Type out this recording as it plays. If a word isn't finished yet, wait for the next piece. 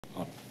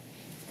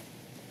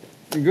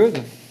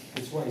Good.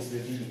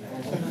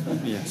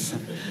 Yes.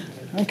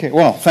 Okay,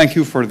 well, thank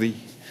you for the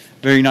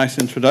very nice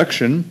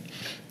introduction.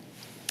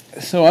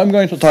 So I'm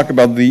going to talk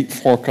about the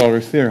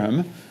four-color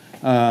theorem.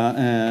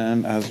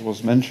 And as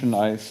was mentioned,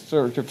 I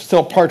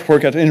still part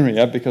work at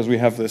INRIA because we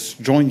have this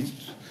joint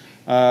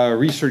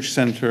research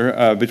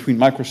center between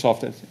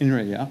Microsoft and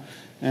INRIA.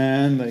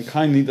 And they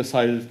kindly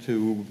decided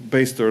to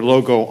base their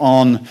logo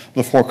on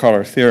the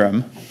four-color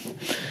theorem.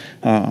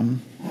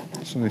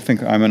 So they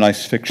think I'm a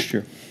nice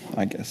fixture,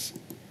 I guess.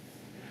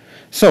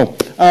 So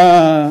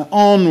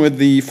on with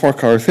the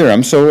four-color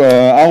theorem. So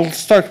I'll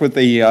start with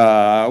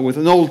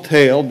an old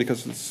tale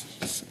because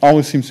it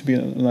always seems to be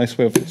a nice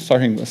way of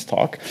starting this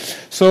talk.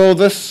 So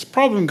this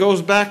problem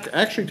goes back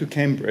actually to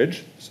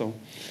Cambridge. So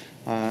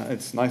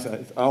it's nice.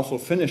 I also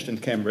finished in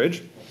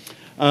Cambridge.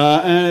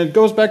 And it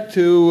goes back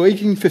to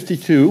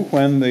 1852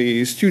 when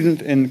the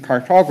student in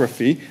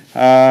cartography,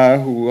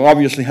 who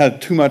obviously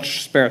had too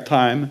much spare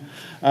time,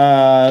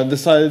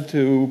 decided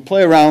to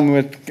play around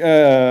with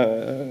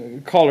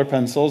color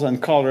pencils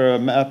and color a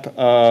map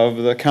of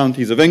the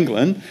counties of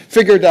England,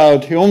 figured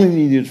out he only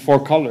needed 4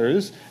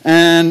 colors,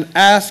 and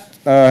asked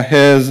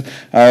his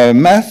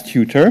math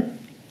tutor.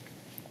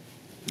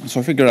 So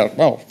I figured out,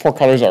 well, 4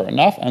 colors are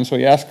enough, and so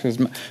he asked his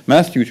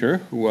math tutor,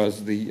 who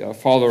was the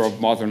father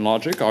of modern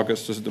logic,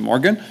 Augustus de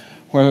Morgan,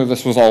 whether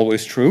this was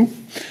always true.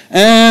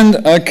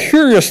 And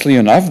curiously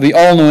enough, the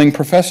all-knowing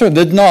professor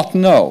did not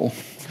know.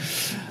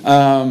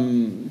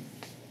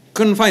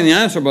 Couldn't find the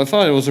answer, but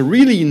thought it was a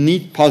really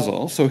neat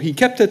puzzle, so he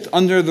kept it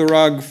under the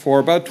rug for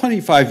about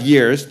 25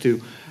 years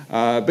to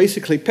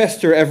basically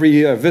pester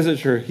every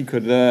visitor he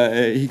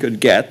could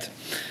get.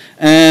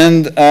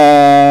 And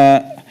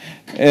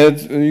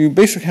you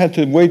basically had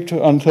to wait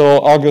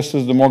until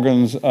Augustus de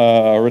Morgan's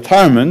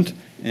retirement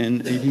in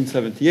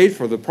 1878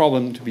 for the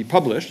problem to be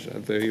published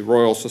at the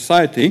Royal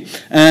Society.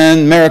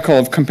 And miracle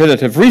of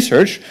competitive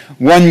research,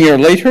 1 year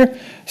later,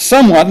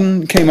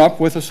 someone came up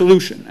with a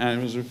solution.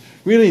 And it was a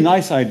really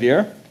nice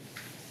idea.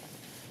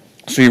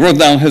 So he wrote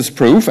down his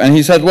proof, and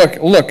he said, look,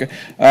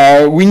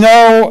 we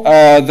know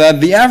that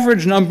the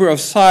average number of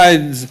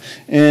sides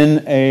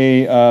in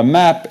a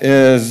map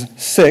is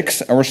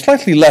 6, or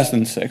slightly less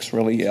than 6,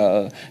 really.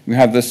 We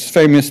have this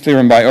famous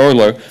theorem by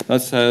Euler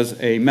that says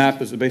a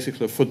map is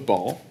basically a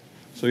football.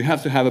 So you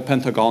have to have a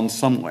pentagon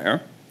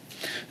somewhere.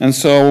 And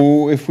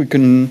so if we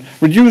can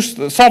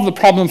solve the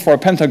problem for a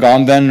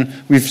pentagon, then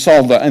we've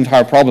solved the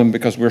entire problem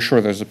because we're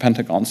sure there's a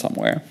pentagon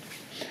somewhere.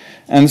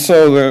 And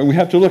so we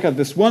have to look at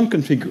this one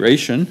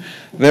configuration.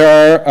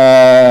 There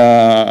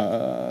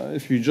are,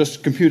 if you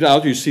just compute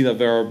out, you see that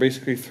there are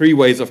basically 3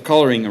 ways of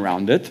coloring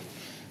around it.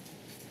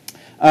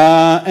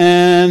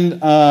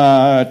 And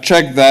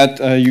check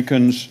that you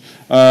can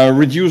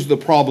reduce the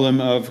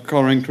problem of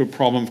coloring to a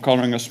problem of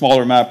coloring a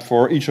smaller map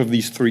for each of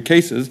these 3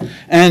 cases,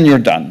 and you're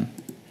done.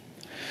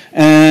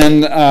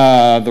 And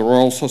the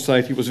Royal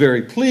Society was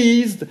very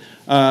pleased.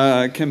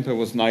 Kempe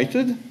was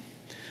knighted.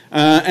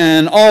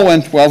 And all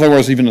went well. There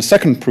was even a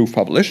second proof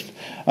published.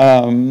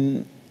 All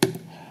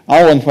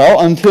went well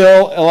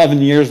until 11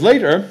 years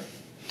later,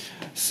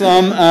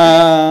 some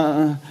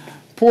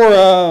poor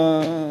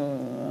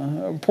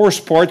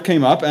sport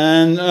came up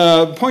and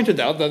pointed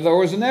out that there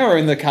was an error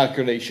in the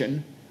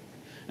calculation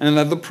and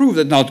that the proof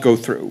did not go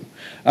through.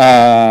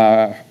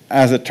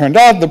 As it turned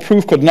out, the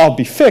proof could not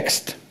be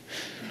fixed.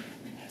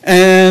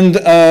 And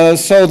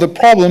so the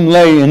problem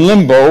lay in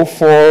limbo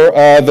for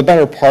the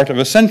better part of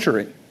a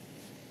century.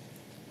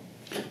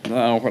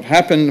 What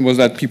happened was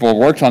that people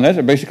worked on it,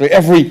 and basically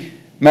every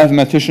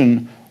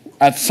mathematician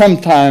at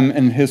some time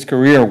in his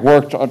career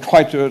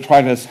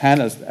tried his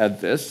hand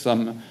at this.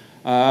 Some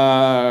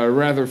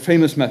rather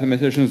famous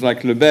mathematicians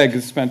like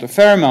Lebesgue spent a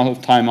fair amount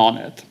of time on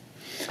it.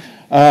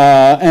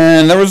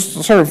 And there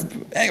was sort of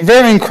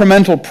very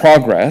incremental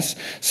progress,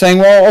 saying,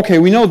 well, okay,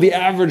 we know the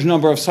average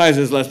number of sides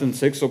is less than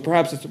 6, so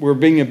perhaps we're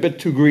being a bit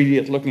too greedy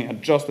at looking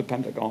at just the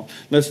pentagon.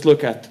 Let's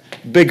look at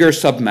bigger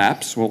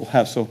submaps. We'll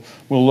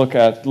look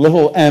at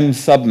little m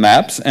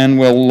submaps, and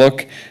we'll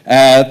look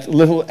at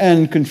little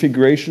n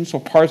configurations, so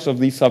parts of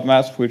these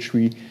submaps which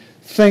we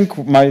think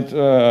might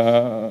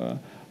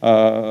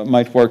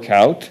work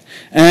out.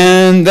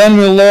 And then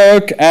we'll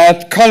look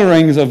at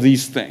colorings of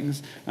these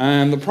things.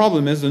 And the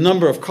problem is the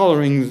number of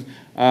colorings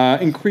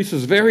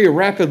increases very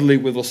rapidly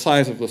with the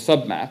size of the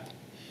submap.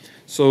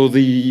 So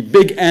the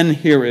big N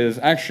here is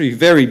actually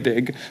very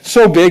big,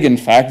 so big, in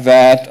fact,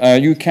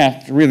 that you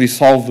can't really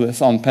solve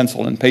this on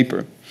pencil and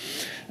paper.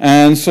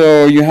 And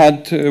so you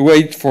had to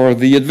wait for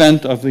the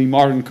advent of the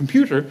modern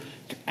computer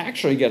to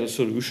actually get a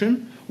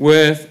solution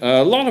with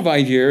a lot of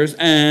ideas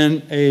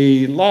and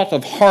a lot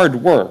of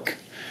hard work.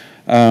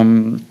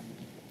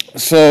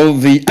 So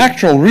the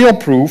actual real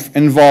proof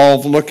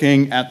involved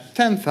looking at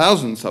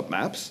 10,000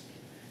 submaps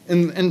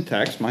in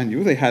text, mind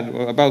you. They had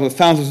about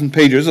 1,000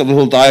 pages of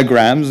little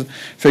diagrams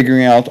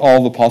figuring out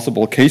all the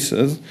possible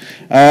cases,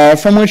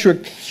 from which you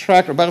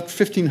extract about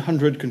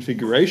 1,500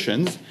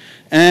 configurations.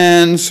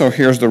 And so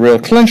here's the real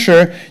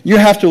clincher. You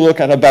have to look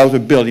at about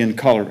 1 billion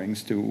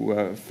colorings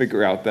to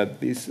figure out that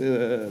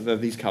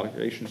these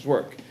calculations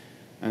work.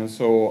 And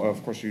so,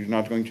 of course, you're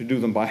not going to do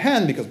them by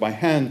hand, because by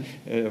hand,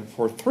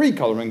 for 3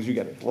 colorings, you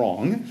get it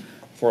wrong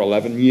for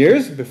 11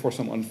 years before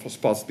someone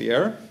spots the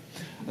error.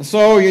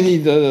 So you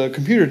need a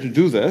computer to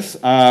do this,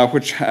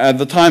 which at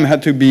the time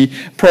had to be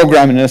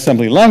programmed in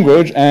assembly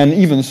language, and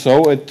even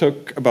so, it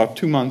took about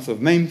 2 months of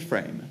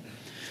mainframe.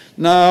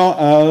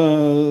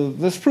 Now,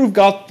 this proof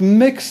got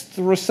mixed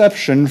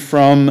reception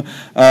from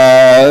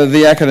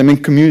the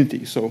academic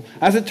community. So,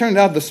 as it turned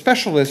out, the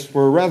specialists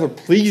were rather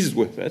pleased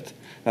with it.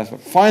 That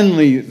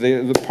finally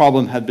the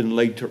problem had been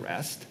laid to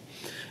rest.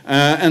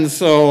 And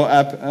so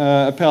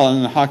Appel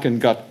and Haken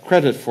got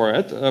credit for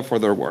it, for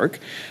their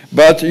work.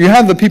 But you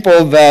have the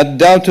people that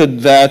doubted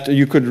that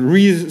you could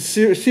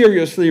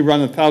seriously run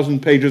 1,000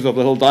 pages of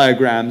little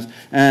diagrams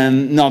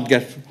and not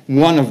get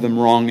one of them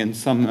wrong in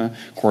some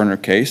corner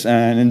case.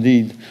 And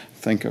indeed, I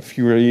think a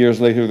few years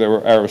later there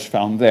were errors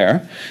found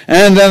there.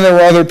 And then there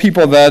were other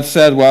people that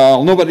said,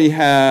 well, nobody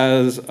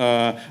has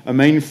a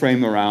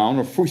mainframe around,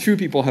 or few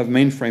people have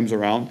mainframes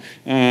around,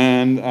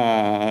 and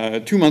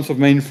 2 months of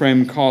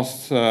mainframe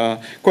costs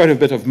quite a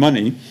bit of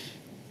money.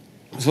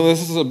 So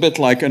this is a bit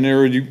like an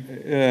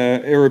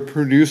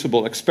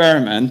irreproducible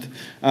experiment,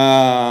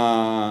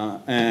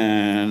 and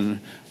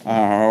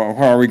how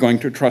are we going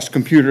to trust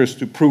computers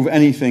to prove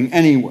anything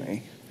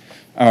anyway?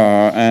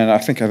 And I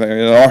think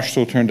it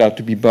also turned out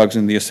to be bugs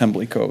in the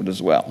assembly code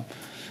as well.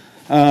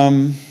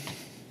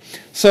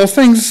 So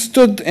things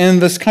stood in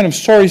this kind of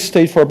sorry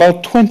state for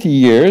about 20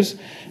 years.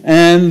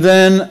 And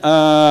then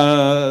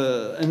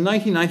in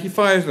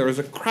 1995, there was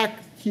a crack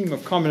team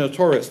of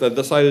combinatorists that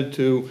decided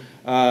to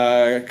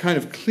kind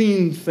of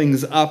clean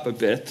things up a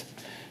bit.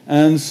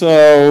 And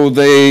so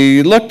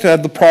they looked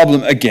at the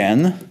problem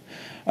again.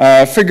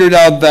 Figured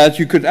out that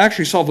you could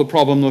actually solve the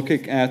problem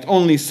looking at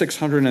only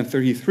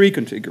 633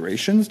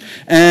 configurations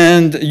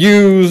and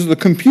use the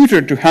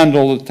computer to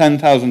handle the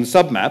 10,000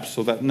 submaps,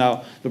 so that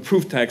now the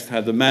proof text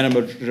had the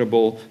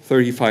manageable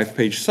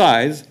 35-page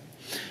size.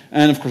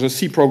 And of course, the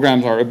C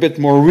programs are a bit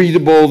more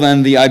readable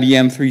than the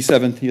IBM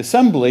 370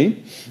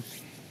 assembly.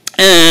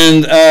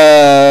 And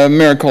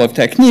miracle of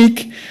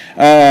technique,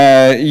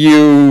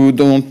 you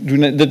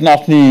did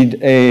not need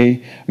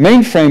a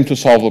mainframe to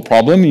solve the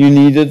problem. You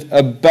needed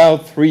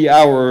about 3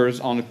 hours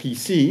on a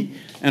PC.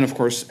 And of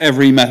course,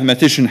 every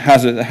mathematician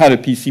had a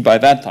PC by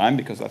that time,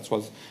 because that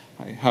was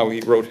how he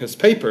wrote his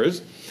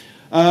papers.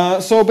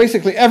 So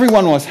basically,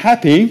 everyone was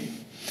happy.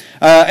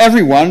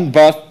 Everyone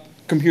but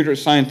computer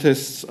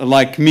scientists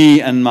like me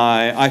and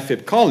my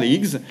IFIP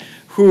colleagues,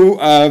 who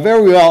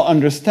very well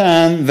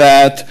understand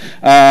that,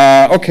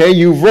 okay,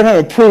 you've written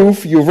a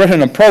proof, you've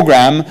written a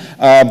program,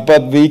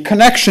 but the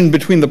connection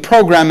between the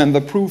program and the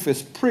proof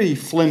is pretty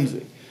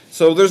flimsy.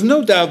 So there's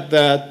no doubt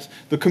that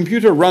the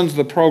computer runs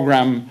the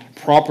program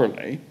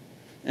properly.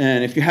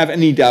 And if you have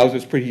any doubt,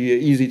 it's pretty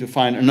easy to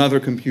find another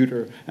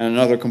computer and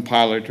another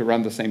compiler to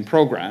run the same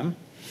program.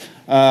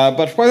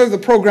 But whether the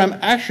program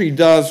actually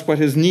does what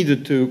is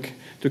needed to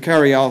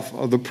carry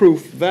out the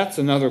proof, that's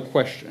another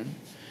question.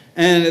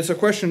 And it's a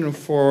question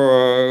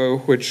for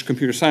which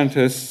computer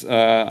scientists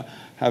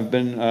have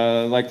been,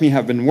 like me,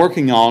 have been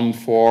working on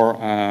for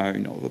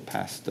the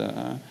past,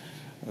 the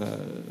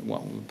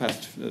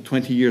past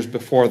 20 years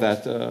before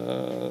that,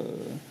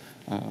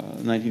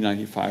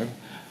 1995,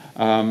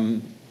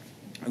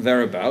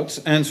 thereabouts.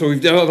 And so we've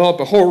developed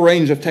a whole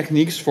range of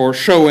techniques for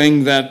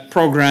showing that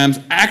programs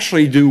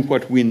actually do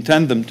what we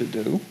intend them to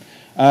do.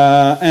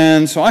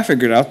 And so I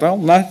figured out, well,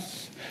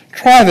 let's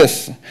try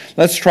this.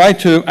 Let's try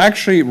to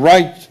actually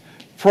write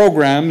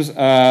programs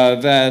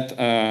that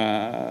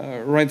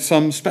write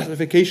some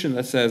specification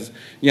that says,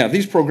 yeah,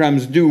 these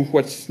programs do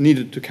what's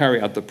needed to carry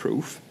out the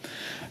proof,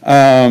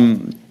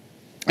 and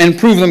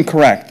prove them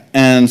correct.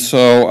 And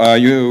so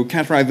you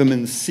can't write them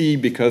in C,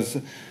 because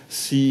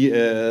C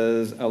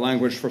is a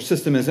language for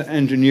system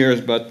engineers,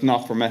 but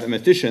not for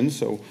mathematicians.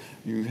 So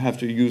you have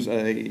to use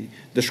a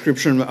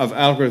description of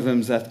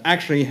algorithms that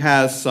actually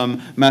has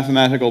some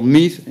mathematical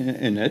meat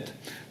in it.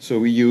 So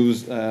we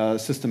use a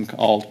system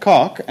called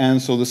Coq,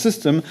 and so the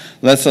system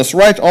lets us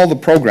write all the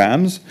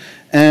programs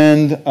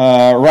and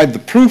write the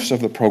proofs of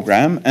the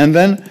program and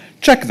then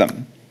check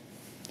them.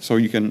 So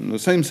the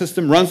same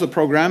system runs the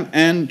program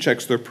and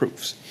checks their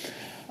proofs.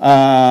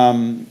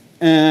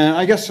 And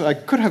I guess I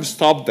could have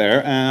stopped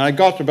there, and I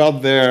got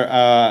about there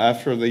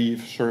after the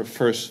sort of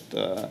first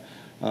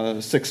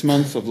 6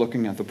 months of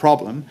looking at the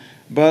problem.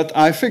 But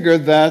I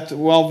figured that,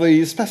 well,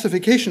 the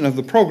specification of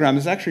the program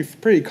is actually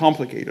pretty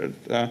complicated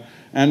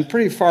and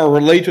pretty far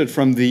related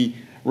from the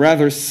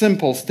rather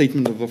simple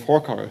statement of the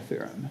four-color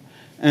theorem.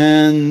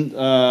 And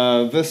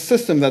this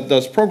system that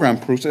does program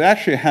proofs, it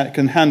actually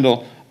can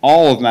handle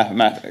all of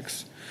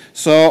mathematics.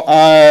 So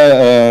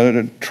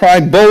I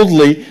tried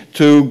boldly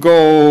to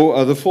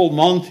go the full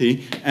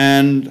Monty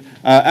and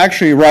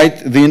actually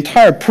write the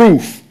entire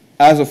proof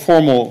as a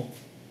formal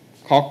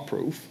Coq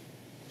proof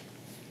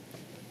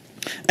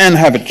and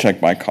have it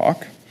checked by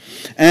Coq.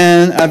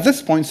 And at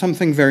this point,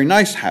 something very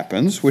nice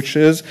happens, which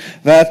is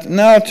that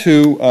now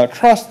to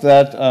trust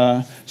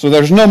that, so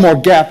there's no more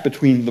gap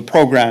between the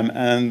program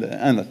and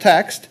the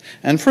text.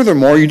 And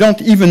furthermore, you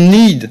don't even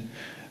need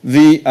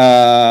the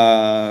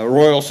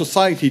Royal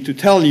Society to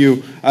tell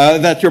you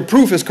that your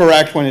proof is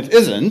correct when it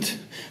isn't.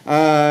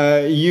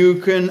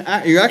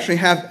 You actually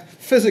have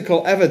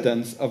physical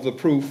evidence of the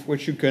proof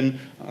which you can,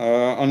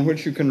 on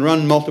which you can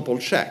run multiple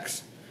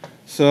checks.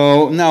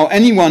 So now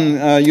anyone,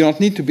 you don't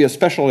need to be a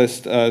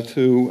specialist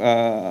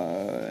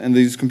in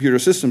these computer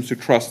systems to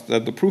trust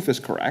that the proof is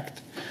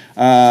correct.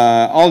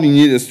 All you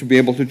need is to be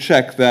able to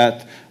check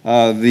that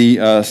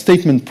the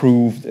statement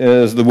proved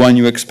is the one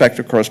you expect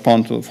to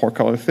correspond to the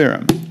four-color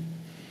theorem.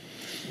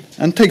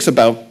 And it takes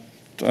about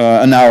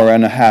an hour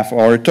and a half,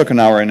 or it took an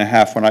hour and a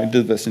half when I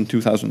did this in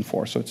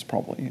 2004, so it's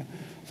probably,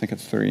 I think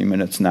it's 30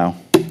 minutes now.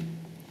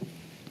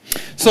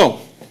 So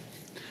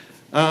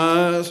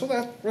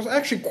that was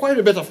actually quite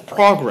a bit of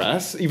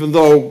progress, even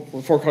though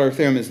the four-color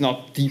theorem is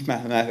not deep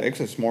mathematics,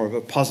 it's more of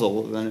a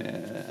puzzle than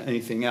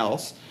anything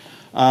else.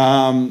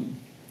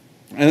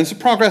 And it's a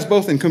progress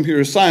both in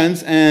computer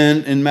science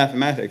and in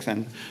mathematics,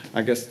 and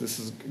I guess this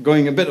is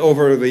going a bit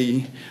over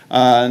the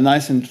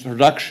nice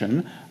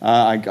introduction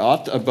I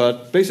got,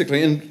 but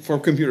basically for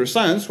computer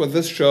science, what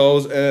this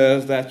shows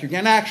is that you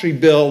can actually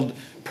build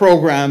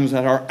programs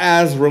that are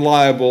as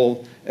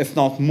reliable, if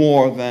not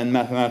more, than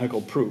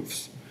mathematical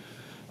proofs.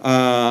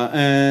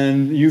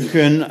 And you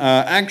can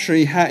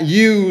actually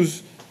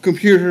use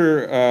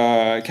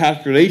computer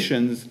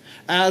calculations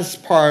as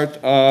part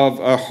of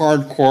a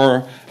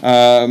hardcore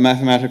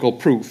mathematical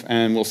proof,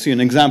 and we'll see an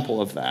example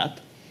of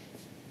that.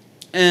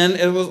 And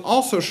it will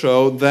also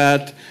show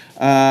that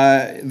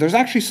there's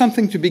actually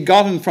something to be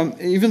gotten from,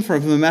 even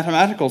from the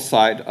mathematical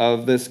side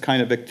of this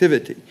kind of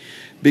activity,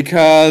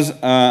 because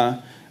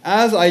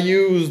as I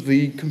use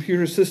the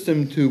computer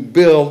system to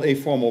build a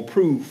formal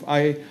proof,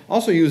 I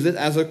also use it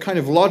as a kind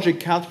of logic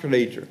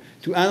calculator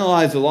to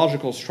analyze the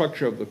logical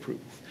structure of the proof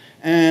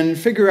and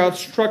figure out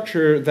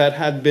structure that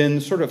had been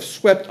sort of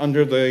swept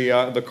under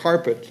the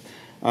carpet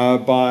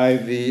by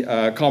the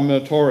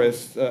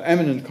combinatorists,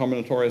 eminent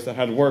combinatorists that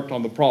had worked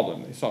on the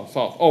problem. They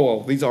thought, oh,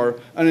 well, these are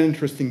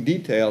uninteresting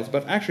details,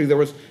 but actually there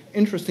was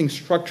interesting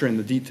structure in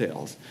the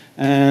details.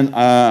 And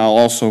I'll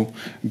also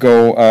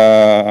go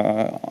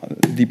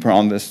deeper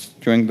on this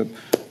during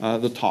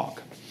the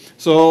talk.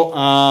 So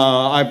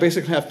I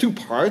basically have two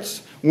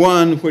parts.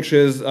 One, which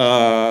is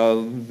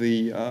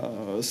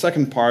the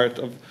second part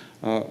of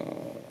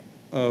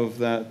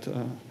that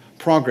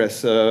progress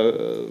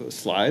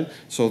slide,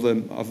 so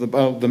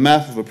the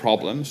math of the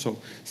problem, so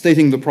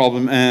stating the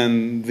problem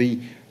and the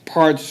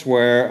parts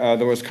where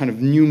there was kind of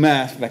new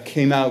math that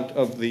came out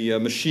of the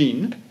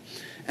machine,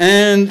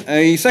 and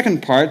a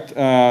second part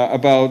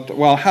about,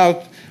 well,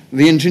 how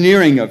the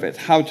engineering of it,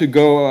 how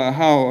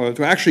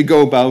to actually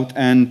go about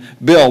and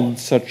build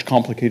such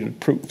complicated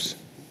proofs.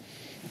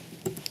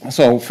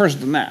 So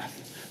first the math.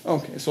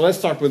 Okay, so let's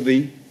start with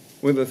the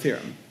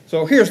theorem.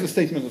 So here's the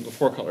statement of the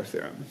four-color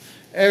theorem.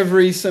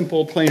 Every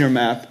simple planar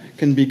map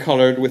can be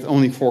colored with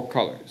only 4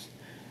 colors.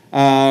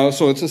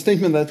 So it's a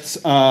statement that's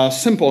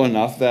simple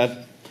enough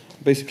that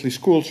basically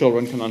school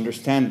children can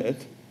understand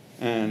it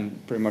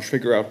and pretty much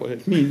figure out what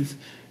it means.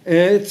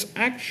 It's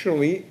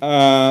actually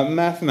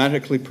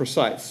mathematically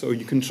precise. So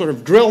you can sort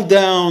of drill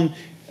down,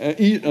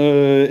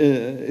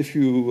 if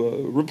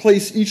you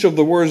replace each of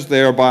the words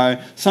there by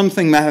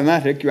something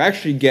mathematic, you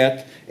actually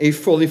get a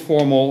fully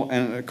formal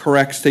and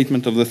correct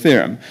statement of the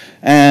theorem.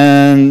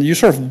 And you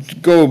sort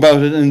of go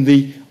about it in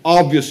the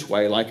obvious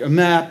way, like a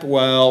map,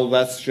 well,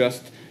 that's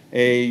just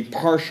a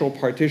partial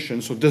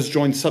partition, so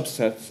disjoint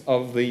subsets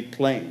of the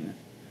plane.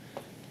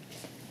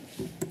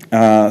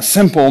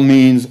 Simple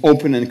means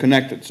open and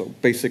connected, so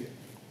basic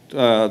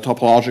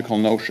topological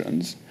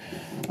notions.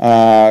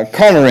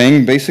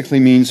 Coloring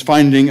basically means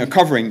finding a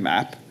covering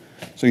map.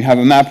 So you have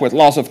a map with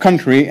lots of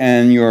country,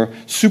 and you're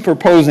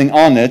superposing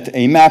on it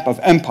a map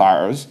of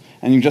empires,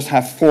 and you just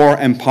have 4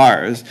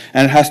 empires,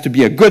 and it has to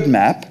be a good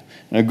map.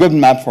 And a good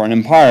map for an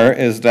empire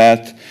is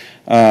that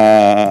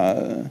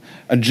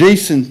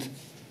adjacent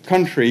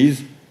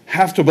countries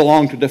have to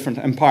belong to different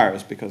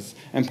empires, because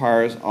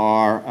empires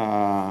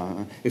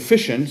are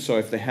efficient. So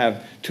if they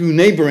have 2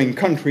 neighboring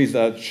countries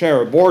that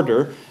share a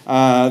border,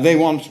 they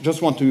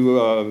just want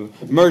to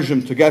merge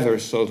them together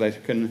so they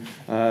can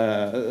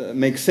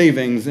make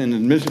savings in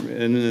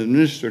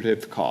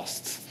administrative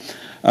costs.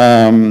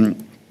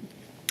 And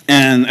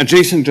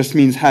adjacent just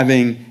means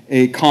having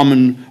a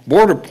common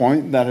border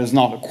point that is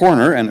not a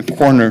corner, and a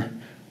corner,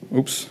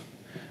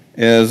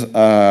 is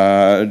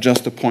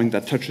just a point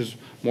that touches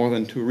more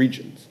than 2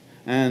 regions.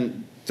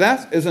 And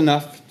that is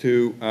enough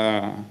to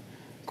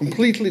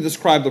completely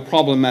describe the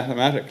problem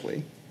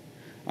mathematically.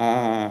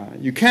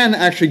 You can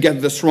actually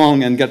get this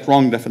wrong and get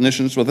wrong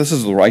definitions, but this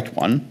is the right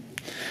one.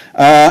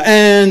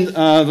 And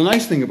the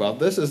nice thing about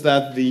this is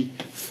that the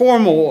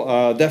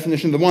formal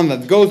definition, the one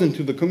that goes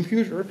into the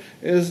computer,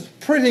 is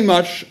pretty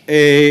much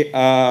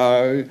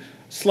a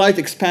slight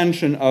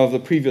expansion of the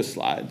previous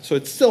slide. So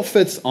it still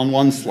fits on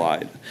one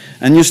slide.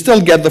 And you still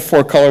get the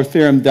four-color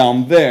theorem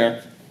down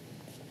there,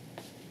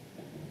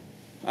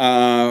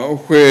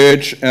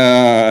 which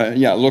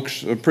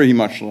looks pretty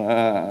much,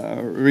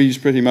 reads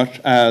pretty much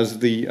as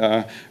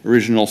the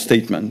original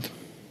statement.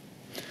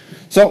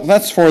 So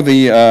that's for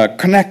the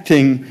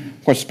connecting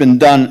what's been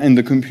done in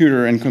the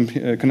computer and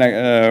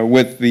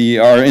with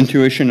our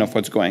intuition of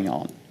what's going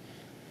on.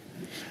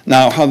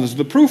 Now, how does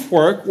the proof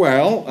work?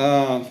 Well,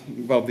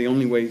 the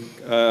only way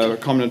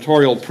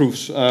combinatorial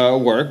proofs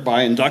work,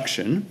 by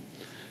induction.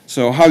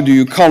 So how do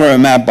you color a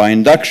map by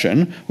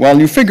induction? Well,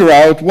 you figure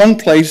out one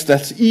place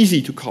that's easy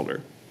to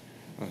color.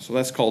 So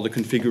that's called the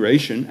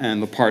configuration,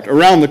 and the part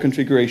around the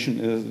configuration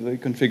is the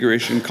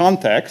configuration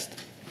context.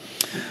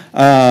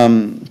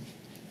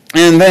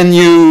 And then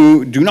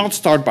you do not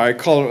start by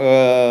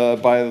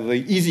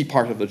the easy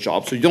part of the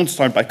job. So you don't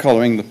start by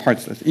coloring the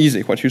parts that's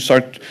easy. What you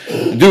start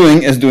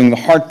doing is doing the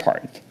hard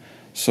part.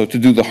 So to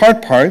do the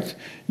hard part,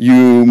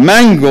 you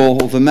mangle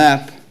the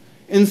map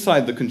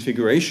inside the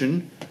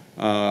configuration,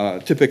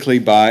 typically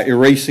by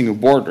erasing a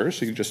border.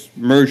 So you just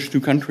merge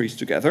two countries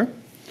together.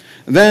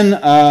 Then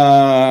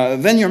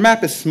your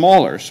map is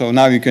smaller. So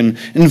now you can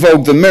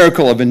invoke the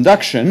miracle of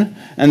induction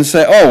and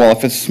say, oh, well,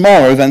 if it's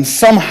smaller, then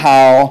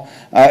somehow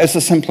it's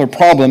a simpler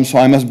problem, so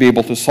I must be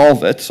able to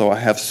solve it. So I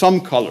have some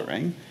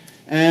coloring.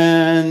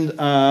 And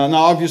now,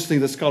 obviously,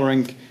 this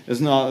coloring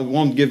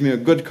won't give me a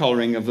good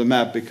coloring of the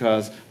map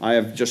because I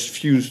have just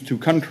fused two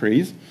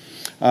countries.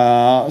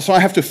 So I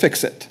have to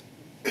fix it.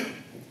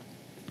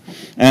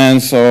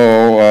 And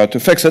so to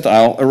fix it,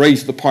 I'll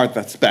erase the part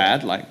that's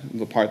bad, like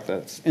the part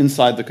that's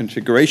inside the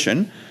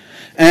configuration.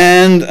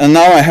 And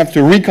now I have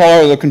to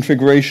recolor the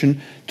configuration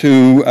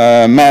to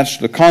match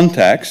the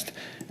context.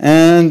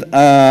 And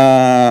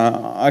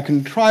I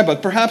can try,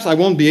 but perhaps I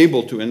won't be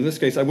able to. In this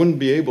case, I wouldn't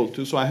be able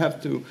to, so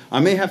I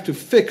may have to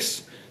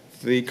fix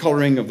the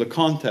coloring of the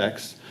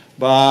context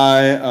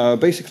by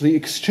basically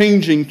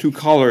exchanging two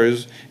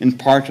colors in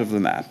part of the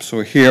map.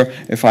 So here,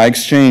 if I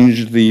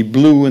exchange the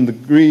blue and the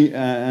green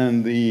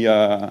and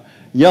the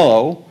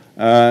yellow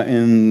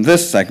in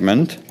this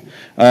segment,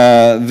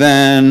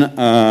 then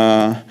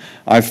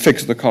I've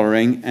fixed the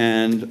coloring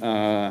and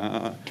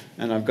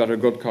I've got a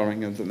good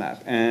coloring of the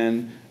map.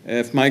 And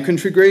if my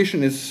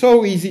configuration is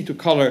so easy to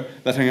color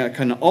that I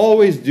can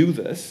always do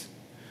this,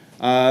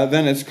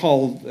 then it's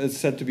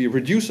said to be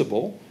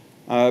reducible.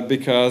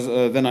 Because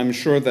then I'm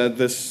sure that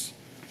this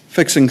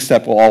fixing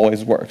step will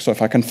always work. So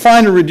if I can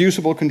find a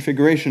reducible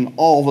configuration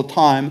all the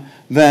time,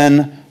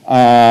 then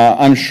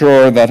I'm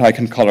sure that I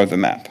can color the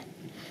map.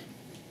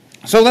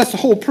 So that's the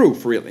whole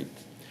proof, really.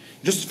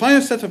 Just find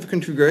a set of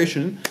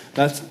configuration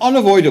that's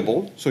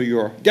unavoidable, so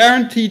you're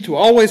guaranteed to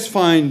always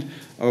find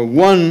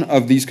one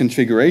of these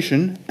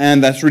configurations,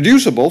 and that's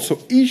reducible, so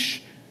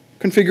each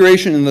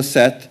configuration in the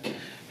set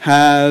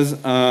has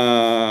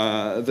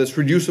this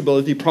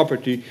reducibility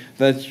property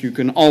that you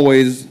can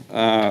always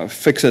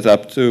fix it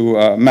up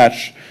to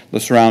match the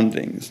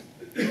surroundings.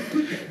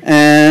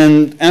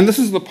 And this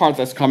is the part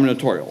that's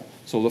combinatorial.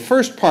 So the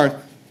first part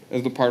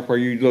is the part where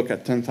you look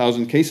at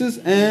 10,000 cases,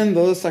 and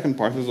the second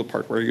part is the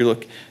part where you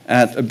look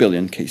at 1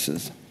 billion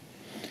cases.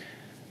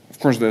 Of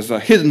course, there's a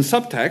hidden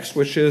subtext,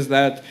 which is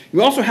that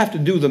you also have to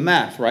do the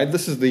math, right?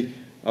 This is the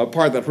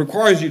part that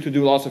requires you to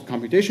do lots of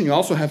computation. You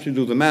also have to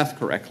do the math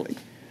correctly.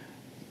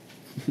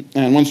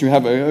 And once you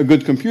have a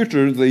good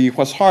computer,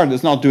 what's hard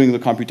is not doing the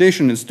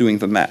computation, it's doing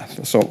the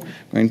math. So I'm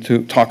going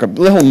to talk a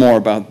little more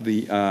about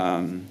the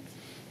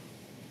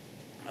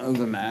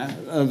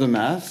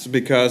maths,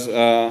 because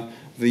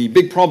the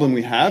big problem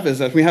we have is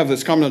that we have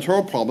this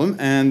combinatorial problem,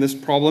 and this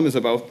problem is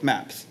about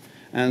maps.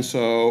 And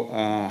so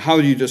how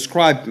do you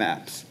describe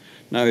maps?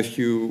 Now, if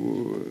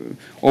you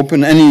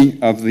open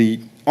any of the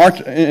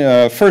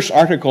first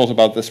articles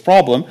about this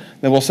problem,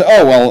 they will say,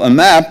 oh, well, a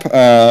map,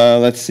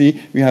 let's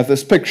see, we have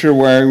this picture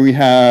where we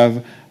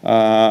have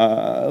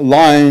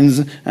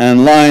lines,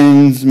 and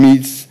lines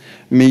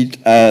meet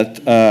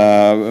at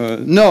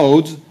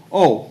nodes.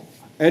 Oh,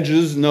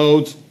 edges,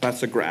 nodes,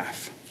 that's a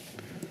graph.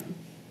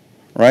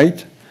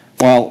 Right?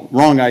 Well,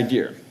 wrong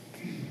idea.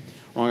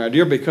 Wrong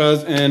idea,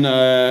 because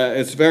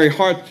it's very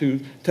hard to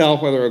tell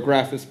whether a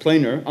graph is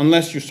planar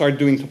unless you start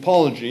doing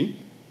topology.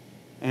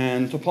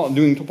 And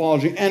doing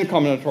topology and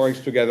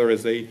combinatorics together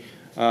is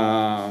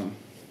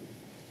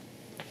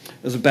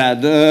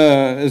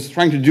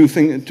trying to do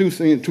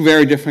two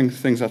very different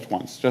things at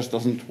once. Just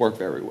doesn't work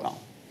very well.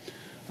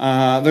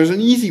 There's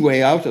an easy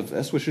way out of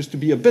this, which is to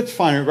be a bit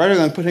finer. Rather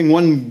than putting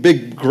one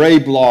big gray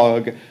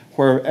blob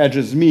where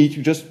edges meet,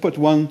 you just put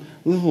one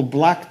little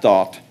black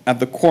dot at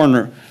the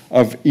corner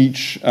of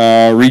each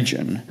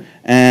region.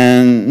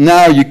 And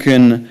now you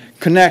can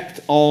connect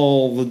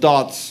all the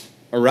dots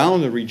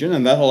around a region,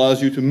 and that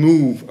allows you to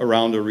move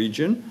around a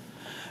region.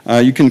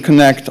 You can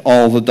connect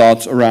all the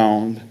dots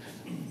around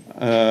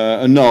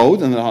a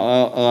node, and that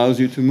allows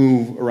you to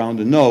move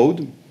around a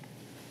node.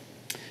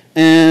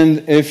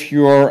 And if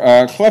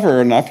you're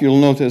clever enough, you'll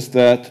notice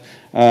that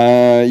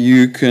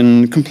you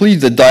can complete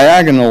the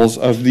diagonals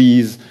of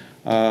these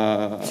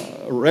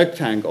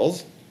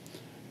rectangles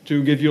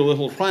to give you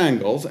little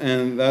triangles,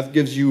 and that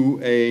gives you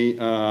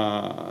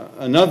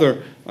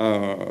another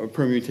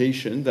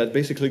permutation that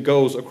basically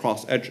goes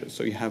across edges.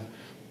 So you have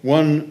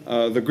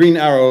the green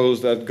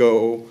arrows that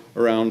go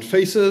around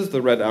faces,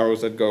 the red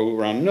arrows that go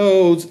around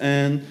nodes,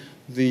 and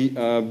the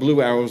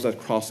blue arrows that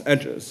cross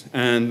edges.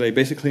 And they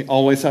basically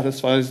always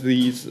satisfy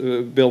these,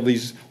 build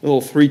these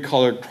little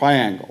three-colored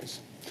triangles.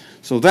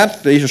 So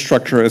that data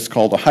structure is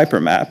called a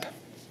hypermap.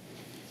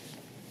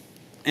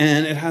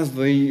 And it has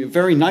the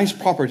very nice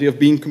property of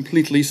being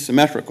completely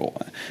symmetrical.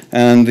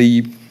 And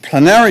the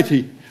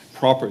planarity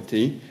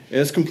property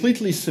is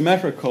completely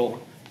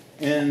symmetrical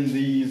in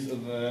these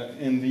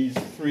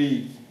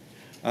three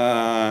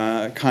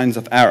kinds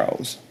of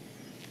arrows.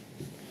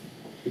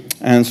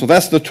 And so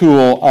that's the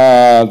tool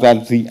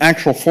that the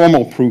actual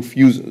formal proof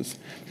uses,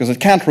 because it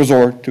can't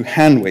resort to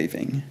hand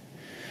waving.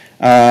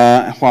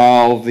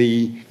 While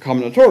the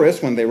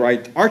combinatorists, when they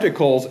write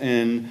articles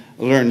in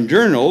learned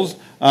journals,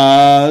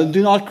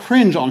 do not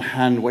cringe on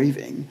hand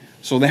waving.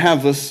 So they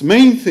have this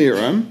main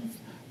theorem,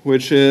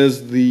 which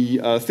is the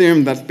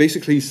theorem that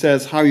basically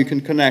says how you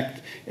can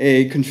connect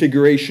a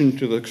configuration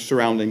to the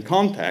surrounding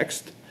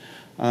context.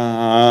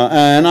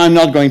 And I'm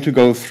not going to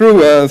go through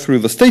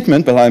the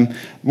statement, but I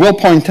will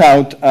point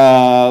out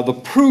the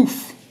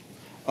proof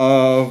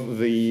of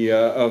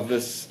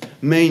this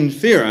main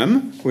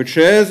theorem, which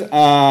is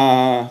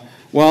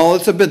well,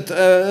 it's a bit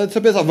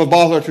of a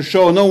bother to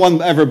show. No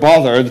one ever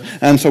bothered,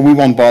 and so we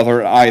won't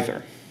bother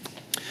either.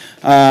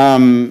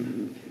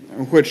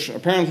 Which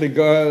apparently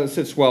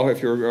sits well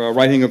if you're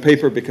writing a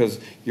paper because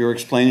you're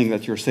explaining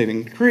that you're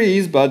saving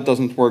trees, but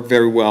doesn't work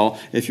very well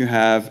if you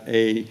have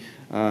a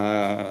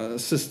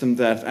system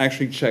that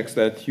actually checks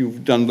that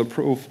you've done the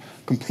proof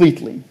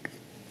completely.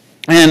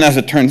 And as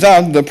it turns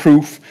out, the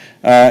proof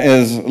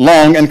is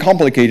long and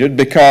complicated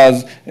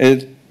because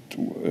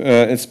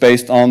it's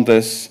based on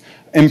this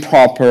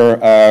improper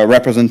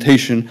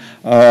representation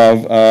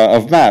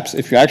of maps.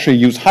 If you actually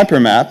use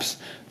hypermaps,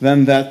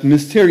 then that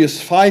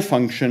mysterious phi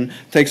function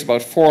takes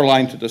about 4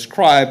 lines to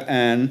describe,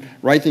 and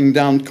writing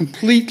down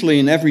completely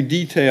in every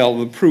detail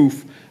the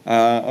proof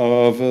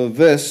of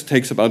this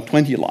takes about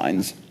 20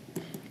 lines.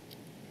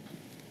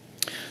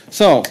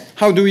 So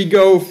how do we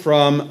go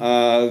from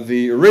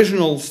the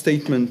original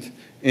statement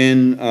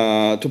in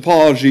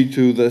topology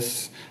to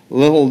this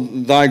little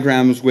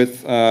diagrams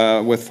with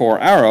 4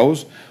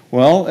 arrows?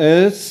 Well,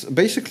 it's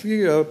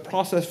basically a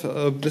process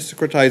of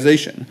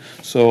discretization.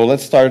 So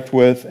let's start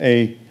with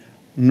a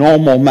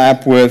normal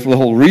map with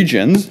little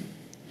regions.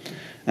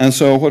 And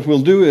so what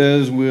we'll do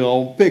is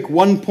we'll pick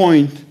one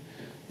point,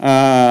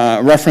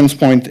 reference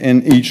point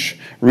in each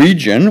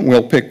region.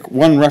 We'll pick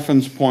one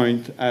reference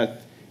point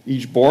at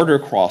each border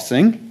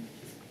crossing.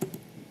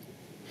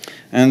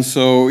 And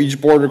so each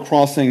border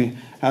crossing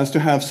has to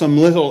have some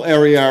little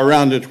area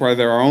around it where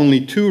there are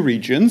only 2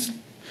 regions.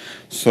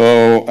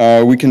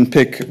 So we can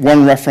pick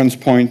one reference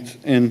point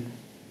in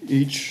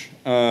each,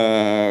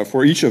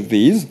 for each of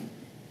these.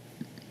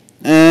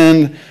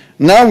 And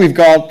now we've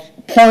got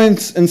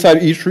points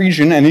inside each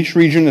region, and each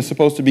region is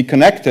supposed to be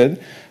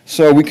connected.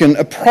 So we can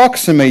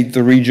approximate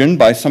the region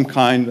by some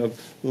kind of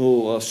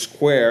little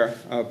square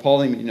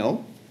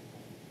polynomial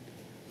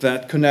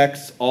that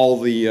connects all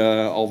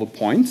the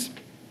points.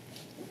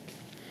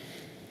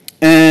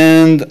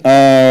 And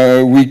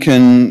we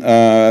can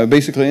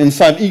basically,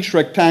 inside each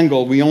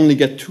rectangle, we only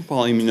get 2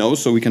 polynomials,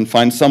 so we can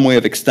find some way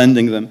of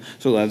extending them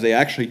so that they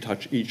actually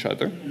touch each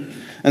other.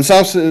 And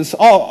so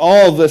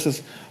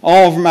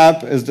all of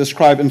map is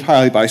described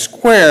entirely by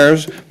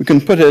squares. We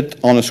can put it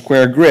on a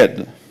square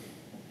grid.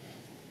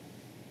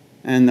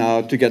 And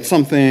now to get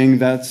something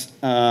that's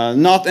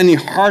not any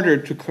harder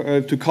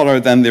to color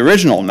than the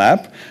original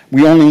map,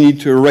 we only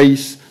need to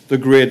erase the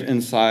grid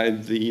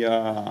inside the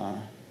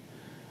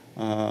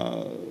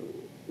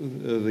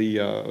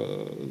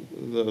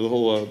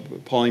little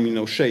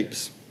polynomial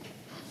shapes.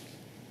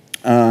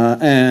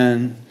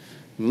 And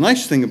the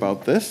nice thing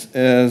about this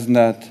is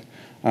that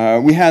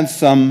we had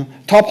some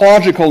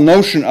topological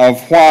notion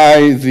of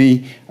why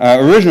the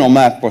original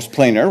map was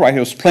planar, right? It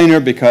was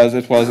planar because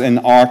it was in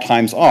R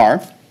times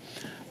R.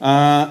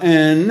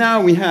 And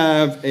now we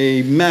have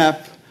a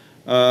map,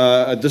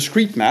 a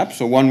discrete map,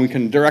 so one we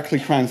can directly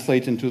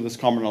translate into this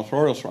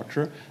combinatorial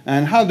structure.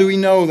 And how do we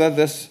know that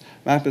this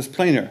map is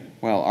planar?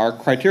 Well, our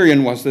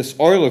criterion was this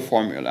Euler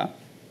formula.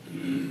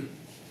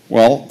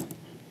 Well,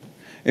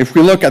 if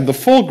we look at the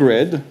full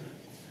grid,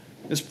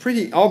 it's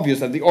pretty obvious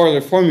that the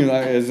Euler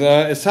formula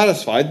is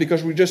satisfied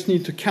because we just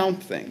need to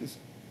count things.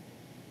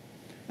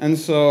 And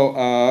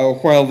so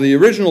while the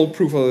original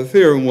proof of the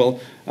theorem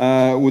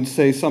would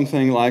say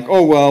something like,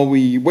 oh, well,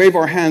 we wave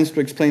our hands to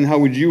explain how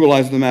we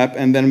dualize the map,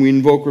 and then we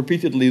invoke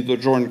repeatedly the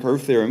Jordan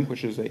curve theorem,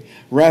 which is a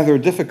rather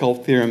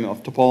difficult theorem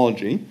of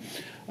topology.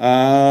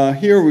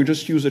 Here we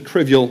just use a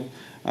trivial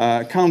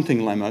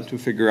counting lemma to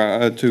figure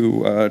out,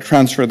 to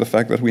transfer the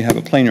fact that we have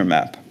a planar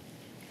map.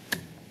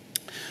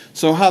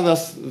 So how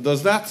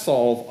does that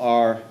solve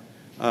our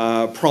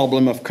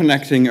problem of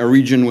connecting a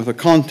region with a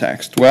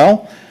context?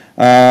 Well,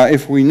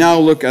 if we now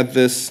look at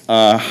this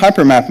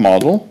hypermap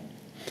model,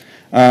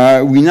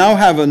 we now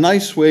have a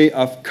nice way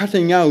of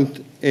cutting out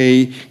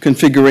a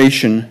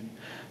configuration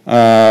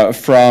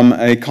from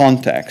a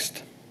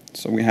context.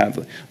 So we have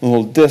a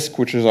little disk,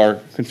 which is our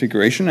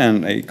configuration,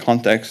 and a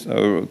context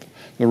of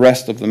the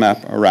rest of the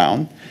map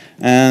around.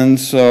 And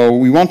so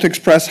we want to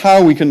express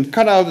how we can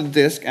cut out a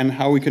disk and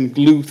how we can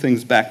glue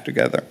things back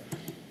together.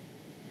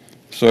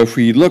 So if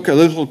we look a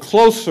little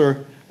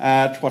closer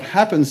at what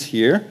happens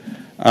here,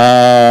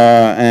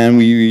 and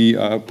we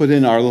put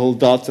in our little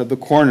dots at the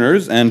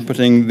corners and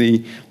putting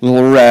the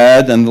little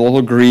red and the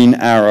little green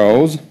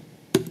arrows,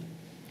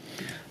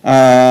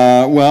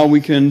 well,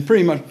 we can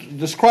pretty much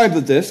describe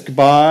the disk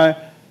by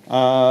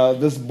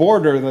this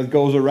border that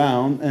goes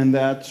around and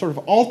that sort of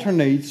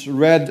alternates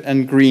red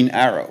and green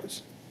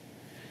arrows.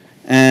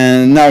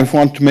 And now if we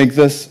want to make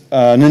this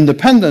an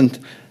independent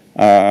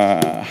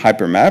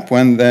hypermap,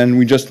 then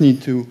we just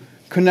need to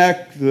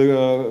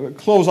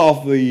close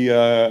off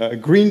the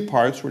green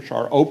parts, which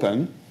are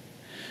open,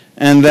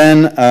 and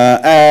then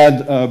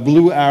add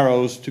blue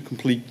arrows to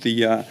complete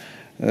the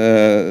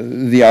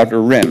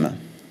outer rim.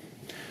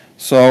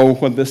 So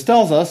what this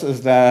tells us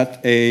is that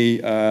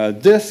a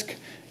disk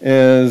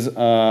is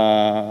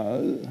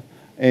a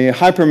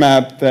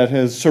hypermap that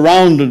is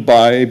surrounded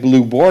by a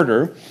blue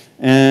border.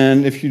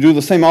 And if you do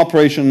the same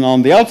operation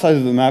on the outside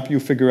of the map, you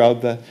figure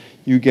out that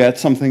you get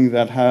something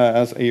that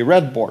has a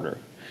red border.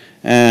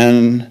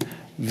 And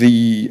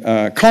the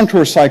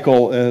contour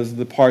cycle is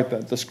the part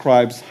that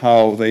describes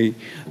how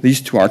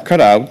these two are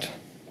cut out.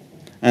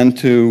 And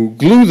to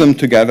glue them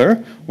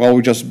together, well,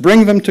 we just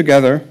bring them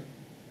together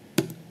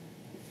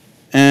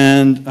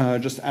and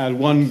just add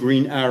one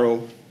green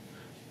arrow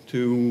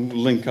to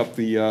link up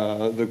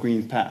the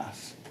green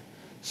paths.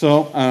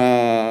 So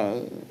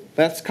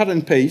that's cut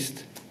and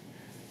paste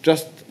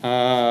just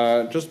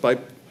by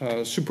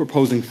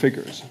superposing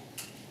figures.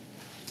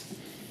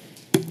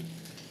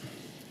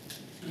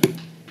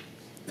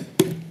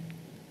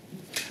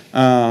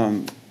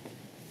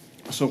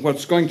 So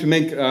what's going to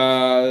make,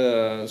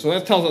 so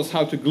that tells us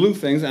how to glue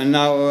things, and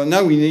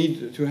now we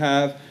need to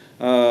have,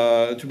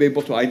 to be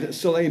able to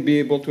still be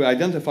able to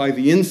identify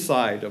the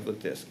inside of the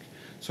disk.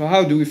 So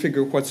how do we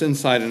figure what's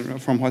inside and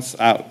from what's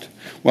out?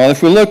 Well,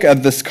 if we look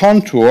at this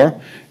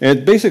contour,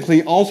 it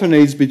basically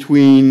alternates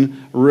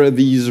between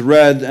these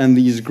red and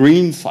these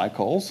green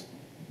cycles.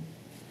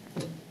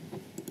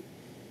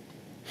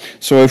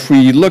 So if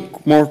we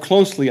look more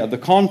closely at the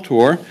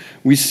contour,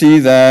 we see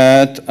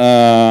that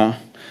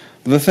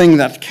the thing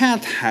that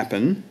can't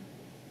happen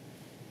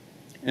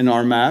in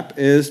our map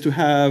is to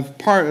have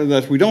part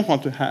that we don't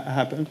want to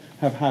have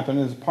happen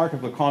is part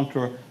of the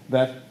contour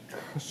that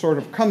sort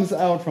of comes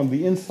out from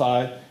the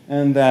inside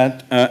and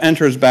that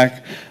enters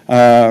back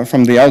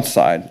from the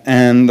outside.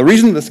 And the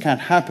reason this can't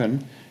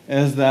happen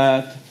is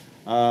that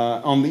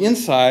on the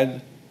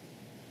inside,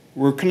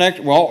 we're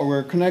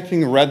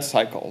connecting red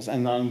cycles,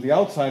 and on the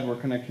outside, we're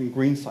connecting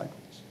green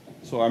cycles.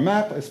 So our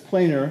map is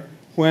planar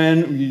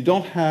when you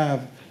don't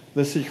have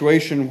the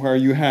situation where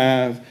you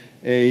have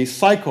a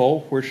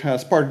cycle which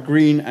has part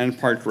green and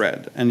part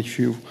red. And if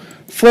you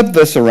flip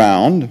this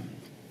around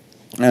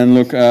and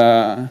look,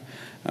 so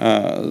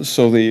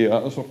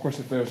of course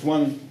if there's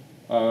one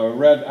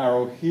red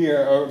arrow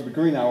here, or the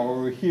green arrow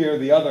over here,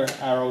 the other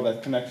arrow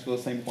that connects to the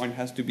same point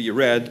has to be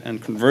red,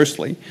 and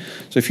conversely.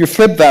 So if you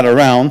flip that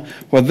around,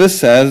 what this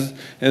says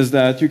is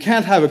that you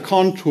can't have a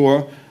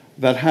contour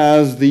that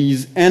has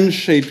these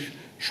N-shaped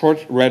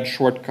red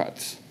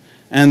shortcuts.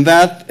 And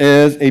that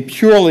is a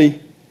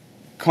purely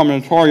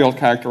combinatorial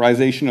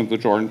characterization of the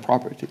Jordan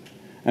property.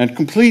 And it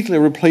completely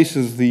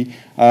replaces the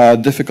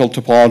difficult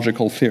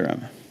topological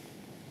theorem.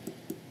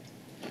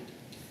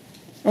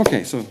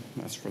 Okay, so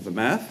that's for the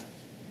math.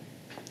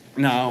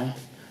 Now,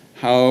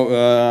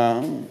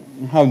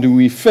 how do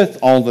we fit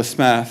all this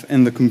math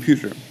in the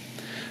computer?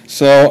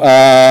 So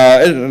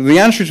the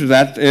answer to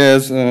that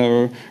is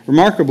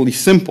remarkably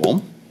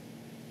simple.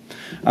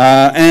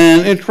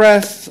 And it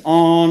rests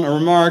on a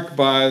remark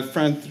by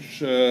French,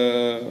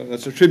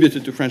 that's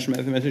attributed to French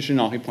mathematician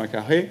Henri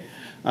Poincaré,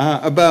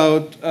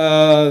 about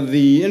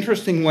the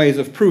interesting ways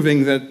of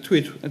proving that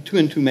 2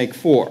 and 2 make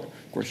 4.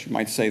 Of course, you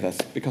might say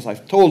that's because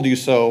I've told you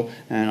so,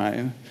 and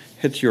I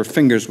hit your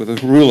fingers with a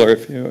ruler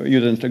if you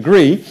didn't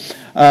agree.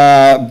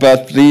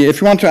 But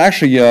if you want to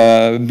actually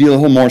be a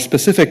little more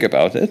specific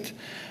about it,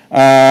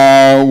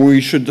 we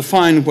should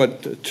define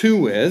what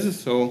 2 is.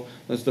 So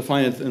let's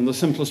define it in the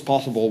simplest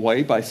possible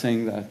way by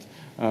saying that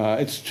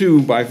it's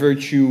 2 by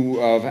virtue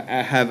of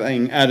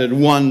having added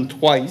 1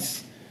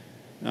 twice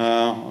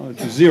to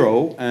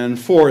 0, and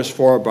 4 is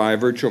 4 by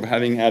virtue of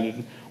having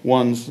added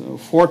 1s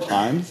 4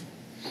 times.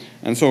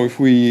 And so if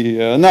we,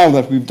 now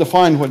that we've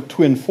defined what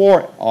 2 and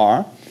 4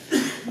 are,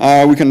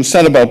 we can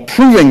set about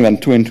proving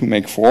that 2 and 2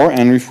 make 4.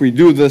 And if we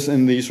do this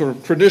in the sort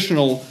of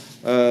traditional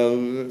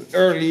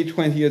early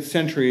 20th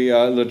century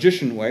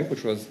logician way,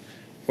 which was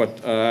what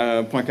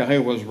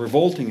Poincaré was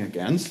revolting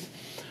against,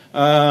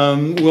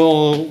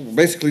 we'll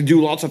basically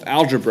do lots of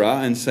algebra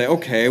and say,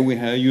 okay, we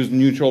use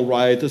neutral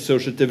right,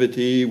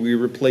 associativity, we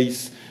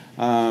replace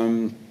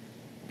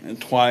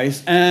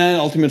twice, and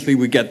ultimately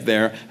we get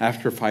there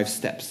after 5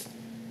 steps.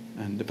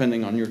 And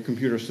depending on your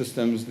computer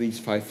systems, these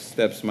 5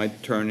 steps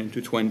might turn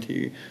into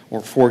 20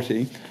 or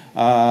 40.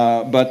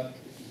 But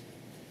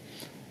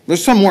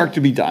there's some work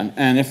to be done.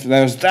 And if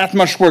there's that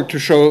much work to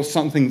show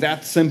something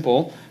that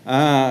simple,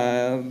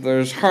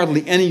 there's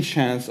hardly any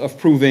chance of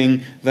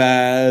proving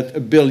that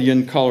 1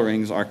 billion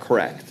colorings are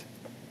correct.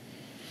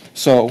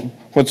 So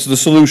what's the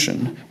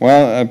solution?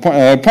 Well,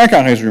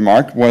 Poincaré's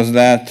remark was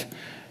that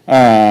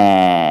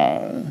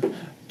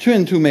 2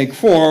 and 2 make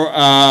 4.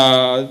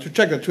 To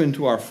check that 2 and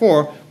 2 are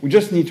 4, we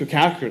just need to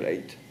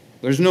calculate.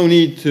 There's no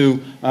need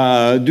to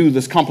do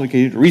this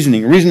complicated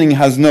reasoning. Reasoning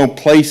has no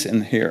place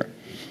in here.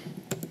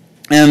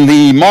 And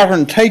the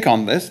modern take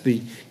on this,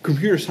 the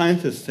computer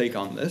scientists' take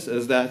on this,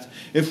 is that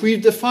if we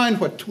define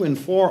what 2 and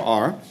 4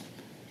 are,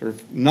 sort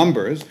of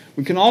numbers,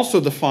 we can also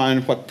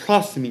define what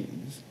plus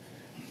means.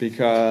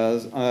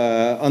 Because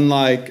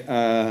unlike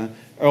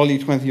early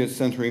 20th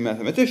century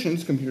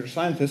mathematicians, computer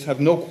scientists have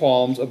no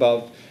qualms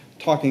about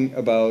talking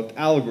about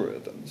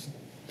algorithms.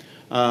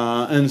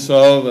 And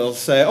so they'll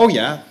say, oh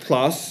yeah,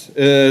 plus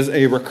is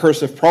a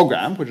recursive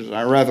program, which is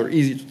rather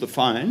easy to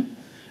define.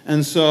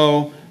 And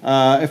so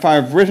if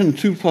I've written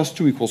 2 plus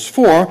 2 equals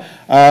 4,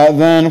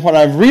 then what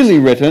I've really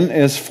written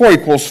is 4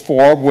 equals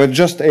 4 with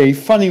just a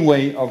funny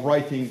way of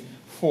writing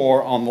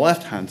 4 on the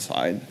left-hand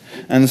side.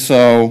 And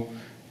so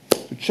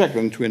to check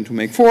them 2 and 2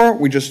 make 4,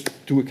 we just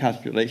do a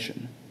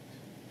calculation.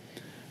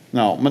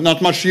 Now,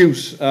 not much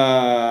use.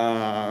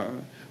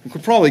 We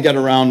could probably get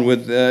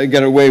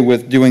away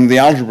with doing the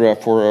algebra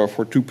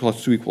for 2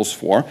 plus 2 equals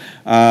 4.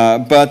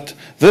 But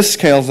this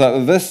scales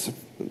up, this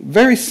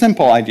very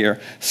simple idea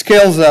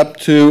scales up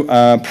to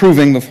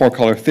proving the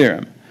 4-color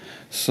theorem.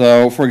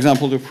 So, for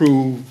example, to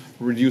prove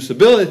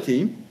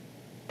reducibility,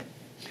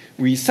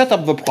 we set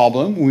up the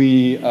problem,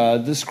 we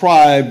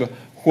describe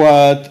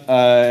what,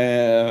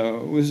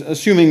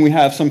 assuming we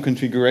have some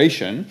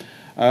configuration,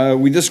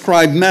 we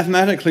describe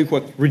mathematically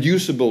what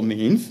reducible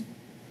means.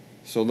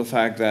 So the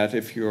fact that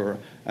if you're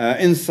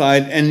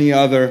inside any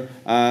other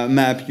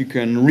map, you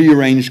can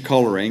rearrange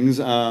colorings.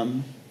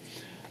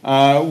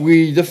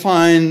 We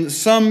define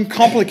some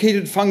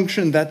complicated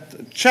function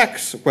that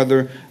checks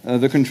whether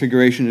the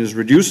configuration is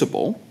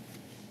reducible.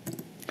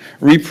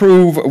 We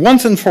prove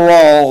once and for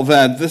all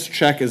that this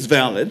check is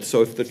valid.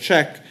 So if the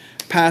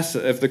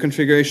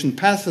configuration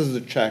passes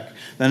the check,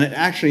 then it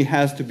actually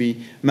has to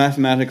be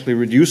mathematically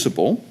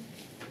reducible.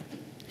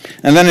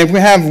 And then if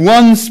we have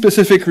one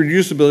specific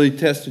reducibility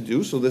test to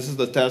do, so this is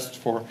the test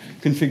for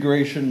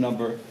configuration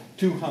number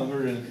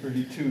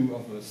 232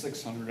 of the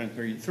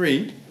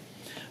 633,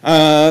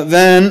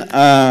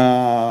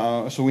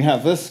 so we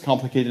have this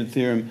complicated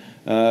theorem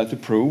to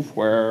prove,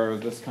 where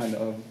this kind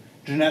of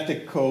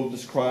genetic code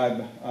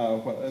describes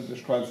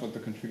what the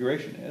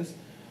configuration is.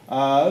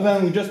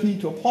 Then we just need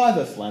to apply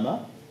this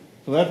lemma.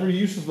 So that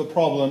reduces the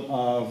problem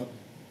of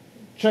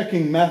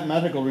checking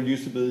mathematical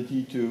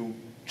reducibility to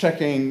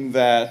checking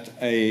that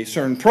a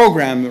certain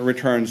program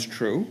returns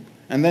true,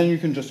 and then you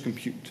can just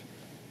compute.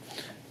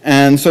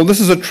 And so this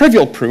is a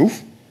trivial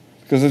proof,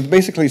 because it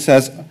basically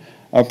says,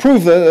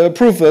 prove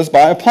this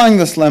by applying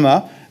this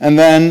lemma, and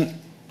then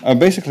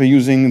basically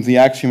using the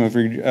axiom of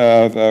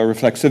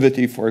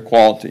reflexivity for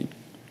equality.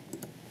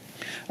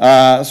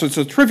 So it's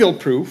a trivial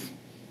proof,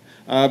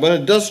 but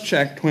it does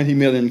check 20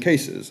 million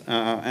cases,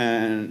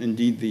 and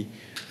indeed the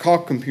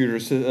Coq computer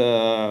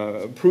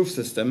proof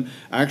system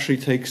actually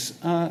takes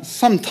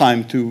some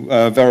time to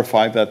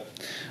verify that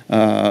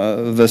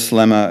this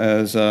lemma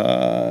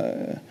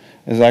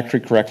is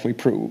actually correctly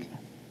proved.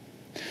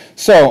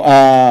 So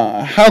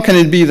how can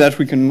it be that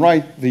we can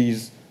write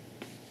these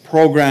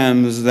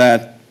programs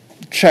that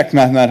check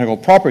mathematical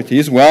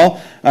properties? Well,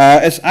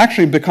 it's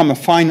actually become a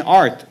fine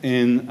art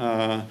in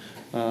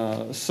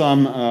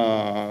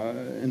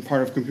in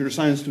part of computer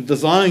science to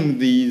design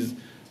these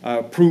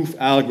proof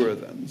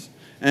algorithms.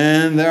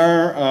 And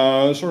there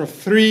are sort of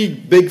 3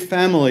 big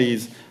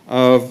families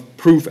of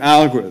proof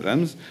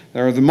algorithms.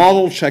 There are the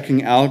model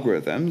checking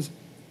algorithms,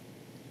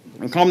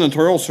 the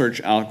combinatorial search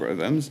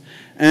algorithms,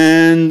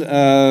 and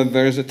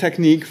there's a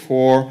technique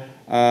for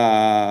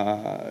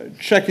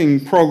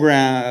checking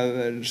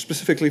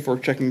specifically for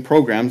checking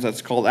programs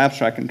that's called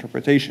abstract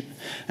interpretation.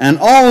 And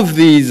all of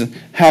these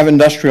have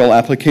industrial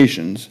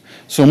applications.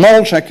 So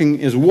model checking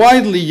is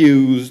widely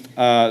used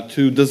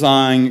to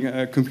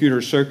design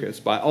computer circuits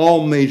by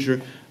all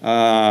major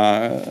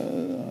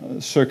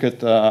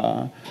circuit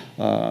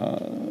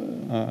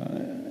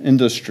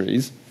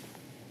industries.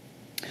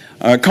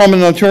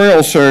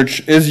 Combinatorial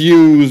search is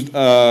used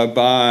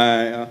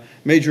by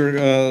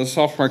major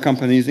software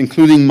companies,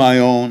 including my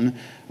own,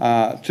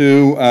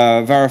 to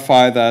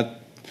verify that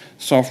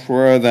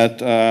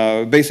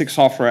basic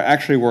software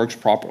actually works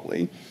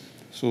properly.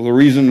 So the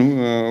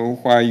reason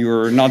why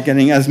you're not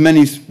getting as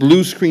many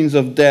blue screens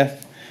of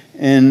death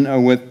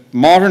with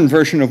modern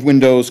version of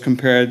Windows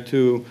compared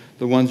to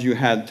the ones you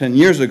had 10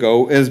 years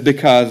ago is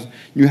because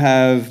you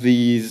have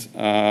these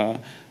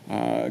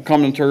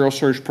combinatorial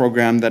search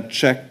program that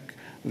check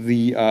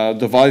the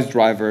device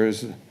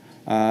drivers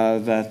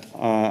that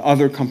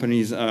other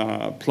companies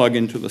plug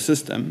into the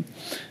system.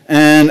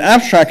 And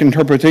abstract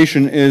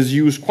interpretation is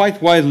used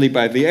quite widely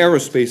by the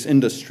aerospace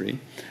industry.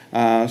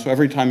 So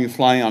every time you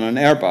fly on an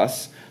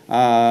Airbus,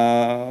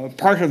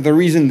 part of the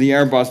reason the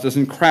Airbus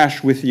doesn't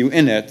crash with you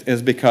in it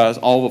is because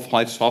all the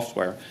flight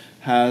software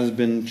has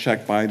been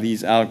checked by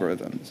these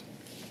algorithms.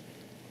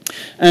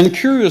 And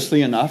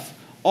curiously enough,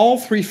 all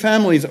three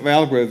families of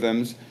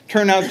algorithms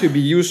turn out to be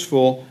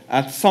useful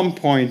at some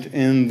point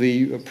in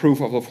the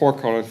proof of the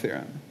four-color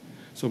theorem.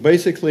 So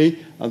basically,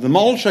 the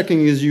model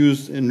checking is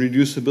used in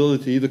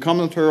reducibility. The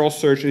combinatorial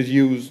search is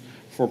used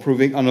for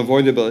proving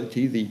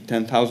unavoidability, the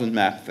 10,000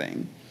 map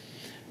thing.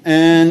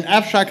 And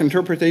abstract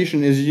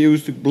interpretation is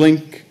used to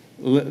link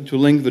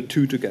the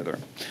two together.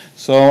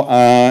 So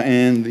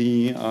in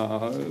the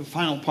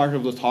final part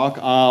of the talk,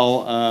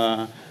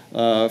 I'll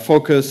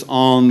focus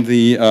on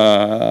the,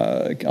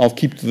 I'll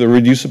keep the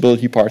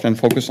reducibility part and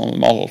focus on the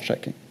model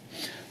checking.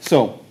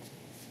 So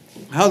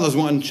how does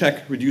one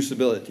check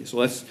reducibility? So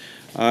let's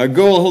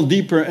go a little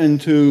deeper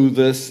into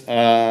this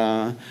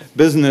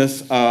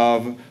business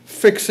of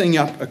fixing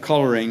up a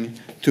coloring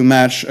to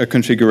match a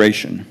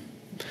configuration.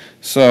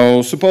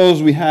 So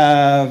suppose we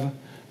have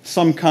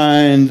some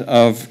kind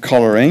of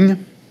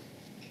coloring.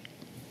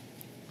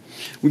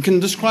 We can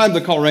describe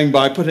the coloring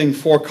by putting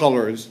four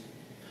colors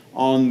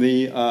on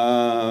the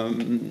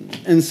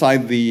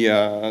inside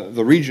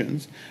the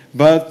regions.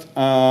 But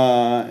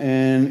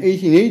in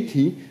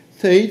 1880,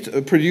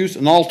 Tate produced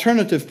an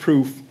alternative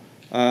proof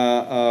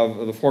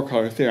of the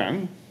four-color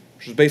theorem,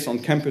 which is based on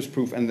Kempis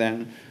proof and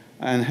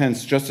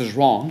hence just as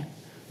wrong.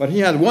 But he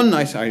had one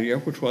nice idea,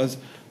 which was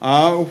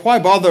why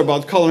bother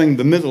about coloring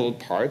the middle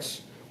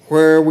parts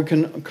where we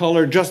can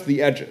color just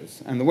the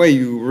edges? And the way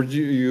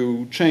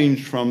you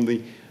change from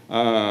the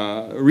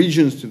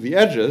regions to the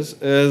edges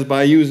is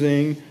by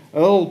using a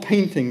little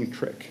painting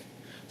trick.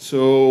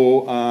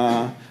 So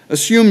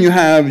assume you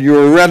have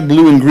your red,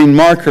 blue, and green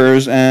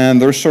markers, and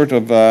they're sort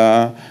of,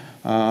 well,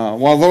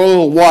 they're a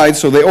little wide,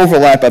 so they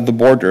overlap at the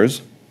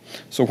borders.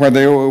 So where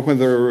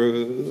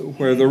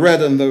the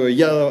red and the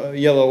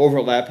yellow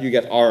overlap, you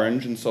get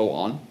orange, and so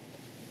on.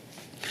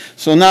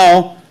 So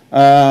now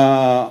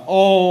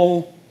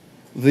all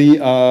the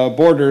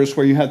borders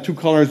where you had two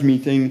colors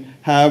meeting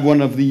have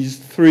one of these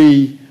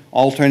three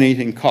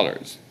alternating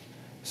colors.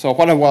 So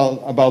what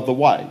about the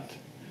white?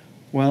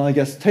 Well, I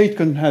guess Tate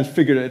couldn't have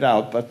figured it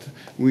out, but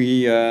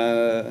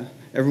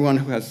everyone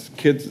who has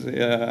kids,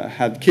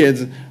 had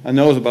kids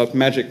knows about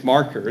magic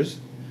markers.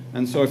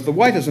 And so if the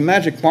white is a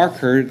magic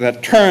marker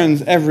that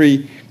turns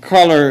every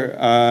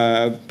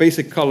color,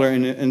 basic color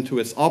into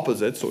its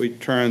opposite, so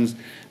it turns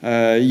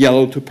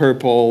yellow to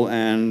purple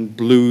and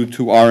blue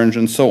to orange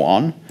and so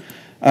on,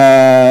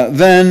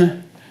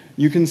 then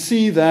you can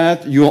see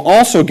that you'll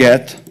also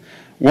get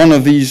one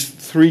of these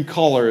three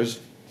colors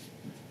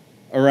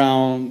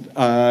around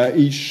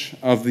each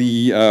of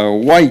the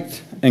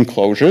white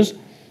enclosures.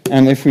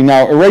 And if we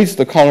now erase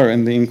the color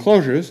in the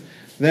enclosures,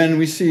 then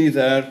we see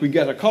that we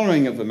get a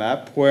coloring of the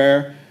map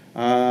where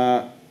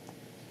at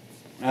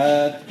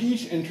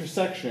each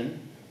intersection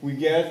we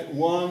get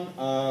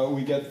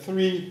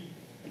three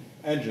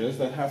edges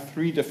that have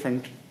three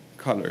different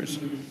colors.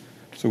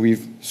 So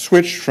we've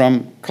switched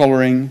from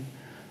coloring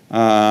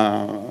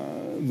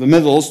the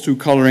middles to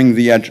coloring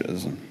the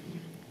edges.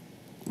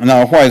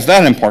 Now, why is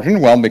that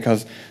important? Well,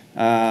 because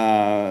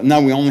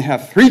now we only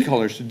have three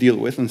colors to deal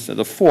with instead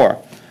of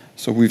four.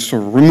 So we've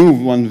sort of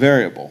removed one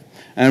variable.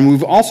 And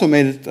we've also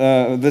made it,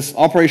 this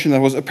operation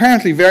that was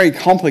apparently very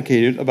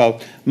complicated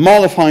about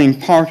modifying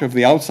part of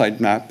the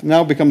outside map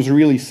now becomes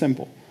really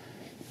simple.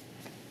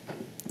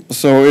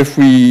 So if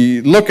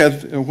we look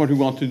at what we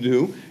want to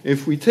do,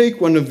 if we take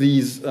one of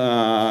these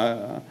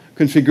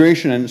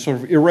configuration and sort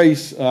of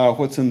erase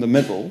what's in the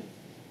middle,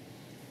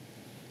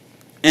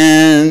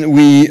 and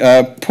we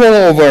pull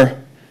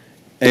over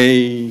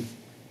a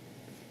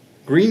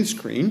green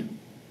screen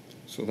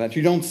so that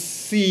you don't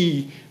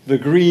see the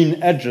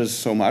green edges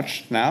so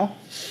much now,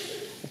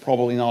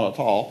 probably not at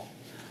all.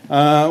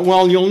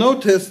 Well, you'll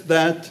notice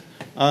that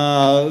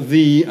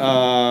the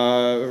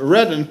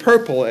red and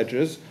purple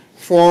edges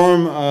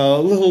form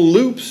little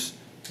loops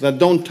that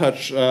don't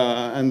touch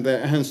and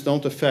hence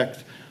don't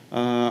affect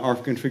our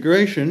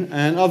configuration,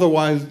 and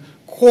otherwise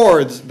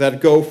chords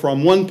that go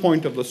from one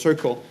point of the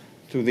circle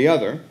to the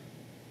other.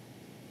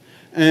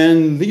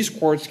 And these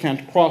chords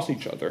can't cross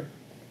each other.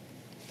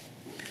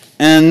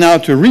 And now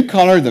to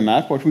recolor the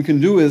map, what we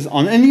can do is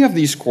on any of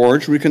these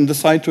chords, we can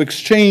decide to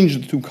exchange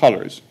the two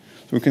colors.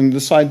 So we can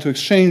decide to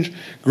exchange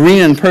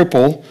green and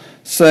purple,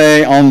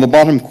 say, on the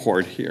bottom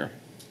chord here.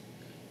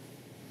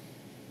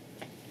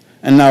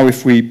 And now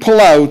if we pull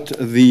out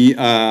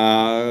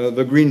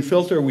the green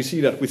filter, we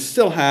see that we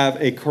still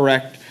have a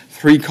correct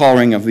three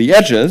coloring of the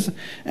edges,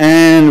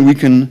 and we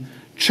can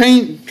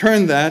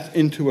turn that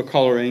into a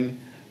coloring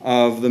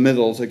of the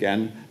middles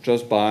again,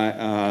 just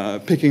by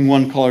picking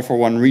one color for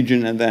one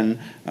region and then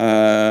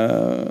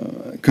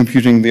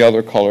computing the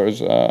other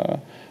colors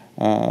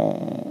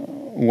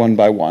one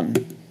by one.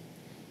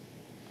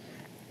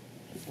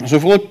 So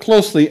if we look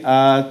closely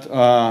at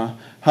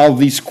how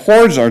these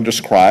chords are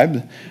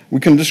described, we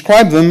can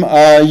describe them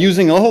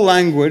using a little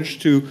language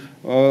to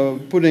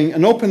putting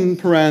an open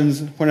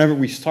parens whenever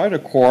we start a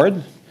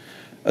chord,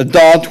 a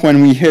dot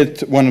when we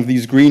hit one of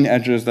these green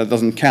edges that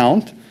doesn't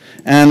count,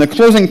 and a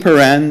closing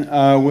paren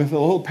with a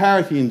little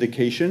parity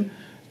indication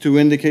to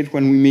indicate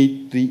when we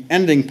meet the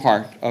ending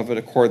part of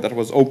a chord that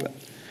was open.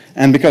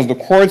 And because the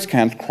chords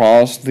can't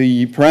cross,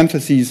 the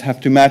parentheses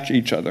have to match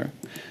each other.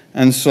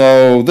 And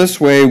so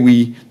this way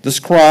we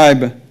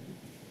describe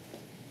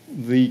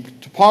the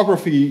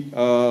topography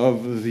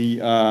of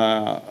the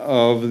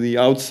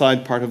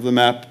outside part of the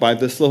map by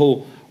this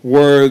little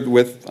word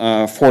with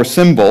 4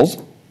 symbols.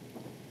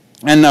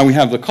 And now we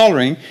have the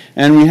coloring,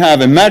 and we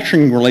have a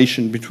matching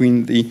relation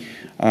between the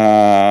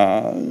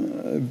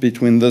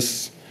between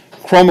this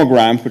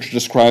chromogram, which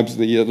describes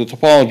the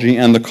topology,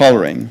 and the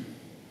coloring.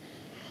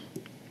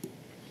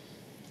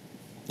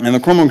 And the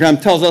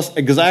chromogram tells us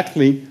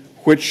exactly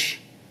which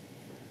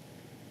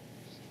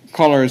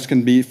colors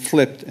can be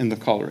flipped in the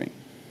coloring.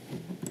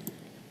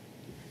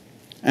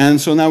 And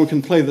so now we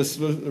can play this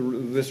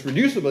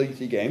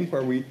reducibility game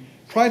where we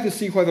try to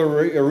see whether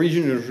a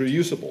region is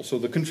reducible. So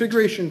the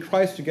configuration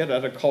tries to get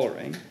at a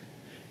coloring,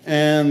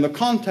 and the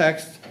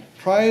context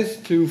tries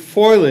to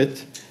foil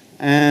it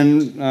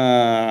and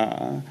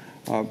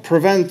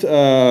prevent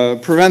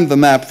the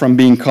map from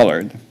being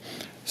colored.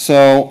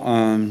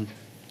 So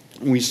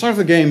we start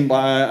the game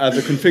at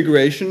the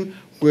configuration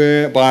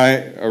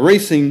by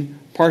erasing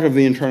part of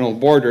the internal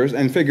borders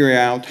and figuring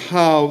out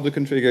how the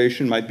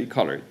configuration might be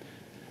colored,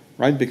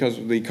 right? Because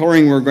the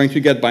coloring we're going to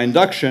get by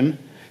induction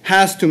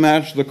has to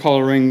match the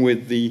coloring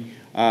with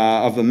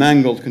of the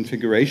mangled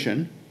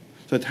configuration.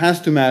 So it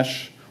has to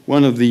match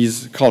one of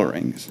these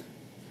colorings.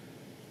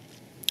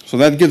 So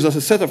that gives us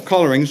a set of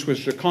colorings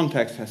which the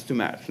context has to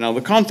match. Now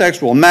the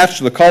context will match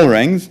the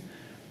colorings,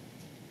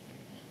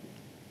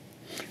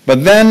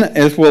 but then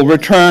it will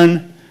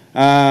return,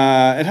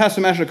 it has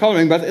to match the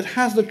coloring, but it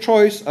has the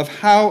choice of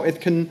how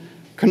it can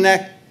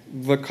connect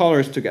the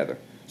colors together.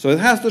 So it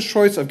has the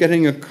choice of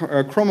getting a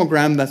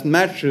chromogram that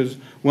matches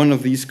one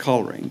of these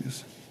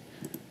colorings.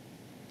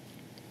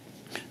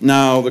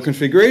 Now, the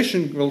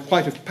configuration will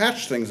try to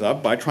patch things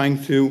up by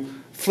trying to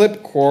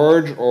flip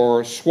chords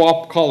or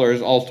swap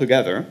colors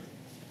altogether.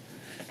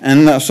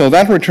 And so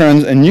that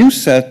returns a new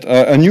set,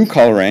 a new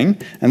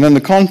coloring, and then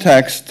the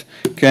context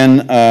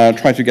can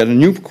try to get a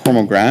new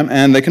chromogram,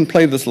 and they can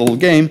play this little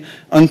game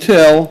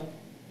until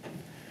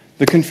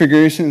the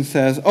configuration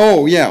says,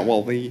 oh yeah,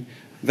 well,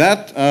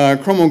 that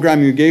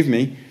chromogram you gave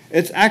me,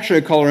 it's actually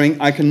a coloring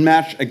I can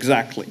match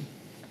exactly.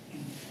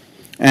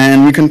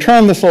 And we can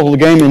turn this little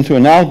game into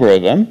an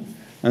algorithm.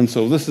 And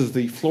so this is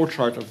the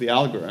flowchart of the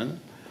algorithm,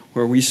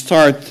 where we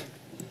start.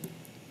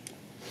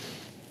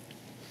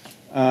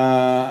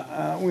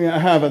 We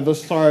have at the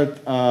start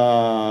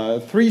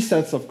 3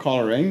 sets of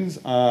colorings,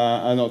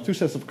 no, 2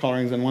 sets of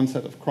colorings and 1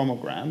 set of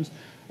chromograms.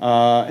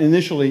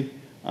 Initially,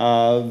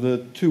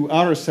 the 2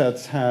 outer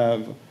sets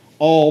have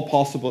all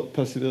possible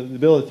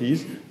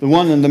possibilities. The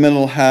one in the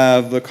middle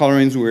have the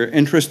colorings we're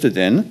interested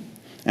in,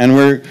 and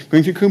we're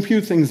going to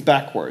compute things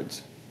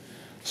backwards.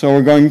 So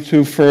we're going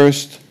to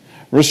first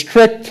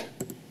restrict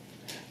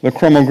the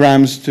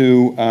chromograms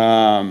to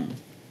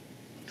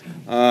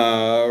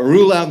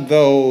rule out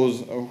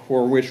those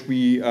for which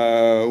we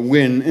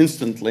win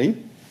instantly.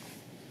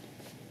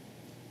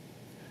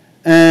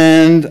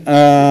 And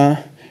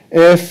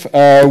if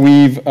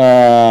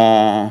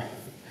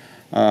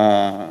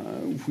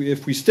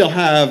we still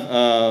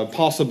have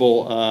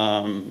possible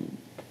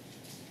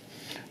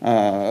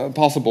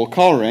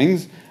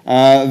colorings,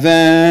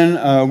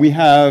 then we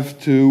have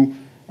to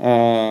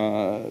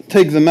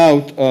take them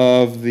out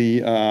of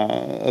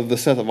the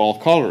set of all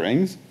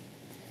colorings.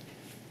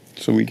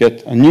 So we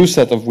get a new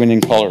set of winning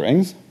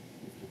colorings.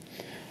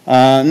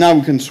 Now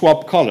we can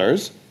swap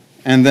colors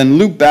and then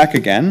loop back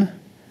again.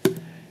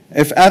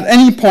 If at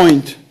any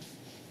point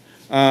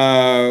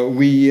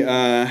we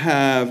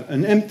have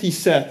an empty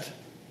set,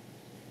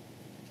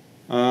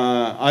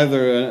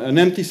 either an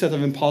empty set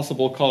of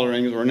impossible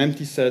colorings or an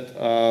empty set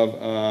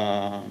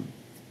of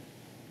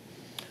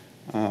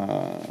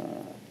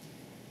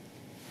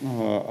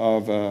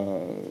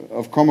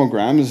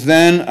chromograms,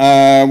 then,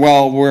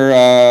 well,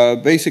 we're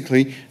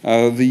basically,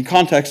 the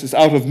context is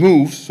out of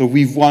moves, so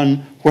we've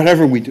won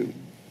whatever we do.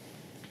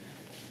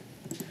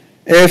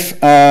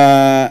 If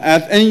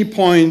at any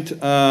point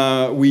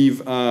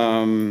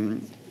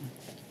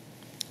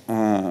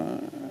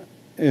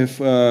if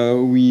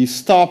we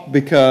stop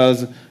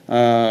because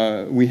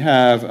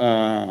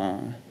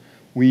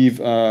we've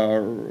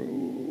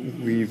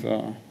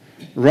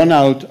run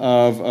out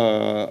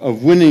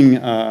of winning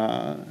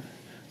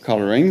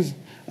colorings,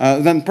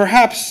 then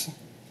perhaps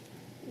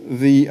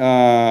the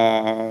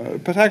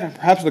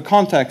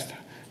context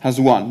has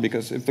 1,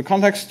 because if the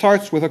context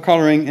starts with a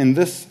coloring in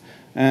this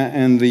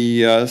and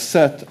the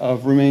set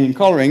of remaining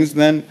colorings,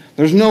 then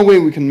there's no way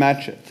we can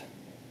match it.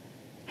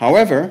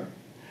 However,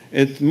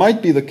 it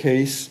might be the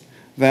case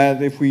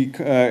that if we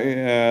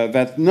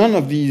that none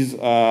of these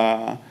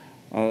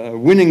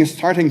winning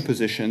starting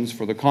positions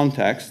for the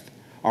context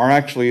are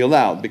actually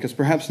allowed, because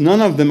perhaps none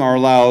of them are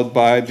allowed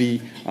by the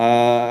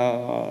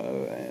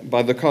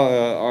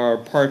are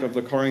part of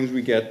the colorings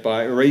we get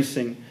by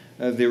erasing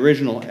the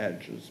original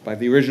edges, by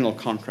the original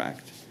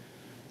contract.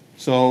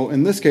 So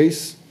in this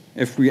case,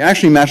 if we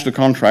actually match the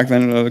contract,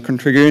 then the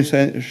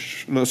configuration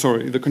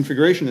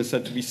is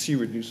said to be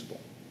C-reducible.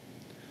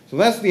 So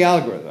that's the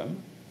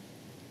algorithm.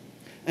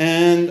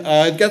 And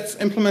it gets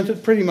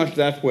implemented pretty much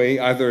that way,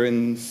 either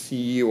in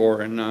C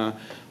or in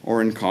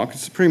Coq.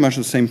 It's pretty much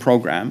the same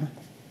program.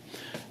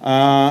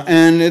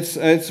 And it's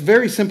a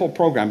very simple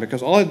program,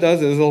 because all it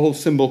does is a little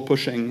symbol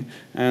pushing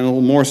and a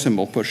little more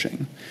symbol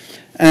pushing.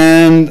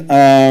 And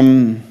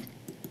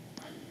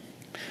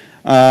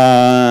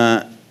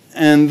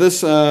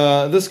this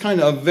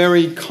kind of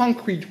very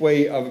concrete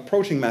way of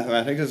approaching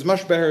mathematics is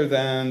much better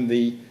than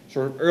the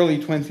sort of early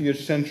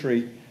 20th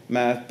century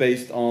math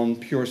based on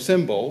pure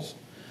symbols.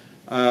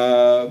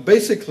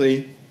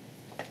 Basically,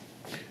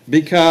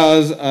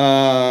 because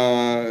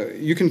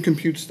you can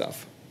compute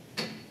stuff.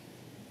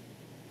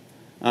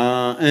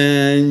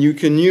 And you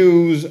can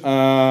use,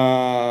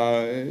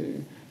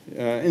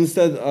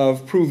 instead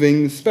of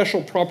proving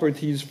special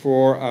properties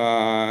for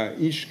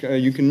each,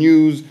 you can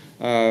use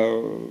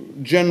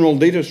general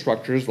data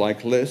structures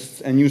like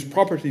lists and use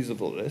properties of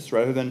the list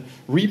rather than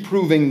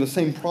reproving the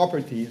same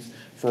properties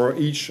for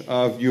each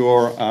of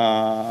your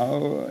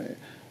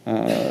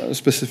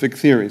specific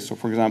theories. So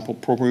for example,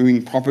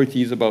 proving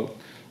properties about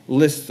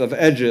lists of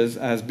edges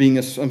as being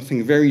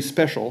something very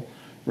special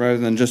rather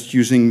than just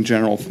using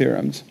general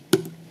theorems.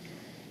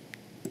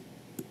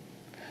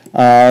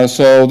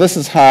 So this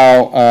is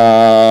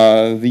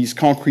how these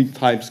concrete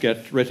types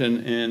get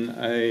written in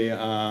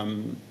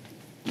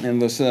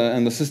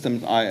the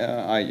system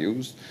I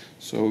used.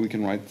 So we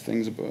can write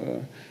things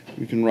about,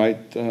 we can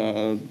write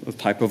a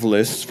type of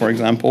lists, for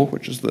example,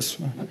 which is this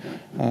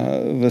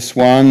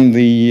one,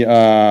 the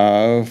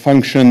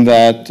function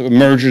that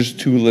merges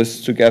two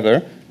lists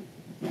together.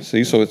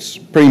 See, so it's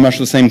pretty much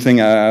the same thing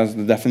as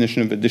the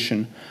definition of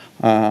addition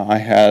I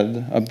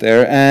had up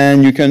there.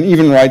 And you can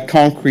even write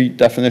concrete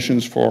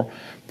definitions for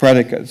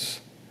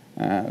predicates,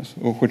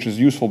 which is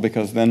useful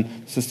because then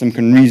the system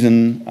can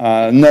reason,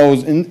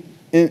 knows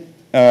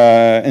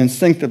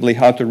instinctively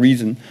how to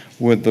reason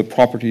with the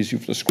properties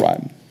you've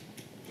described.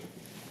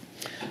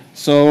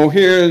 So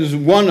here's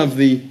one of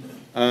the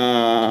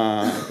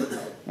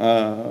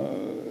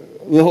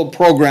little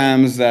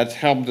programs that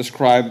help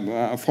describe,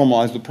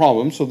 formalize the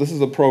problem. So this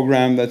is a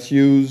program that's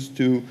used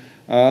to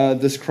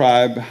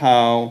describe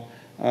how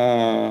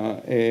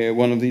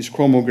one of these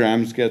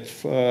chromograms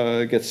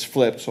gets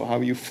flipped. So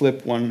how you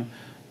flip one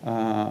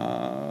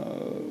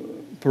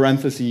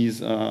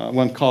parentheses,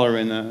 one color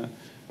in a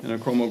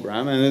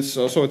chromogram, and it's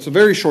a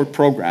very short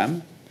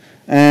program.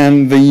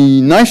 And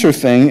the nicer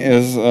thing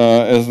is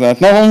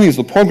that not only is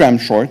the program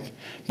short,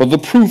 but the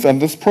proof that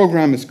this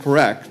program is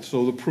correct.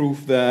 So the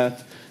proof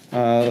that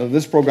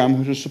this program,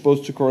 which is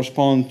supposed to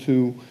correspond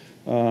to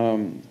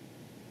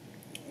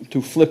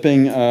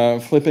flipping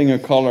a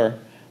color,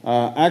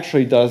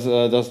 actually does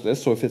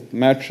this. So if it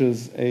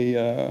matches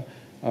a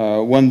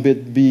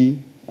 1-bit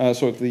B,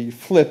 so if the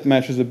flip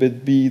matches a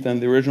bit B,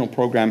 then the original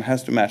program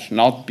has to match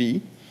not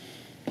B.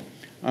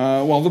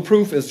 Well, the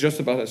proof is just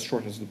about as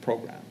short as the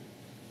program.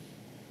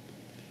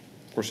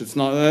 Of course, it's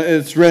not.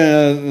 It's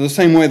written the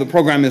same way the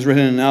program is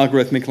written in an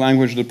algorithmic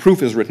language. The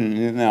proof is written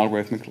in an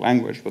algorithmic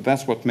language, but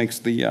that's what makes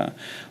the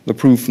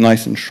proof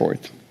nice and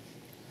short.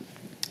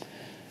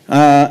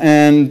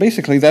 And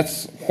basically,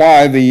 that's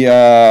why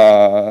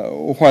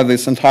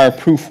this entire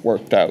proof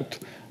worked out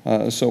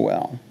so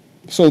well.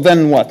 So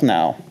then, what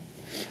now?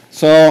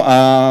 So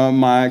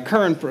my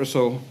current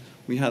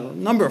we had a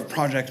number of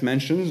project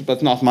mentions,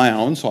 but not my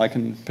own, so I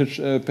can pitch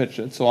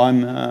it. So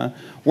I'm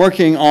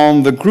working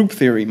on the group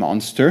theory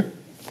monster.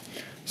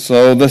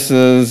 So this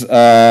is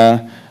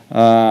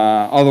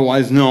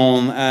otherwise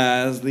known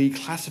as the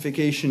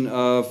classification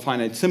of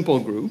finite simple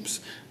groups,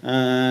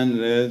 and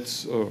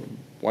it's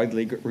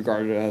widely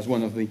regarded as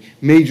one of the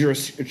major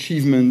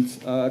achievements,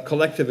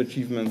 collective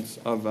achievements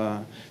of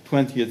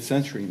 20th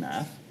century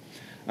math.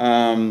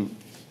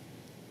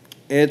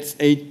 It's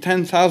a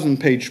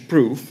 10,000-page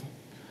proof.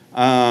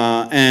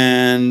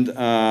 And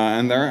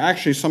there are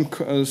actually some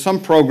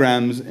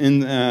programs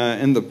in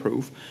the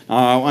proof.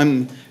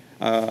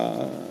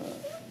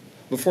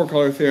 The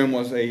four-color theorem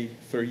was a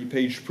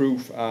 30-page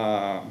proof,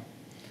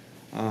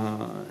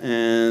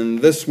 and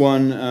this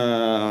one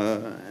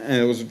and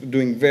it was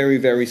doing very,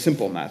 very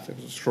simple math. It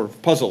was sort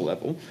of puzzle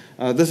level.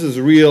 This is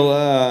real.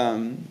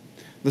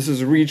 This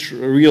is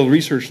real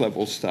research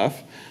level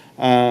stuff.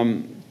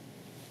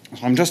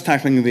 So I'm just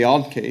tackling the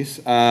odd case,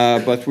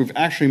 but we've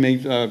actually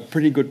made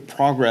pretty good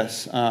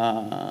progress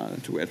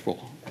to it. Well,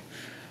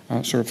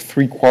 sort of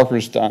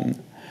 3/4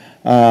 done.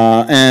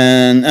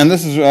 And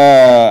this is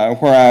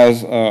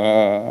whereas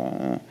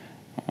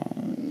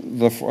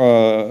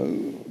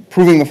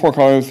proving the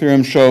four-color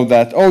theorem showed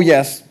that, oh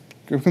yes,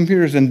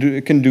 computers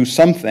can do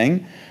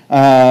something.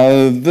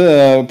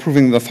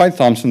 Proving the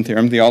Veit-Thomson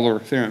theorem, the Euler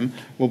theorem,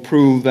 will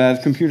prove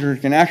that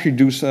computers can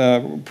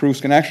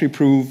actually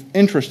prove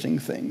interesting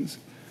things.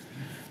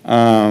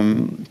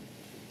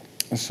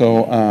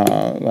 So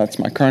that's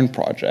my current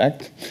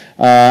project,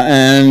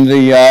 and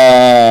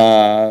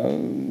yeah,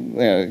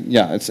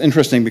 it's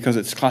interesting because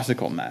it's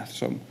classical math.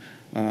 So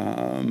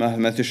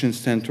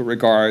mathematicians tend to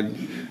regard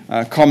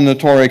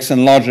combinatorics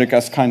and logic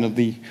as kind of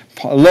the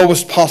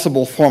lowest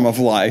possible form of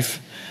life.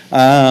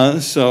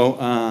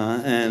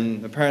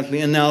 And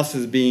apparently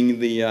analysis being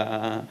the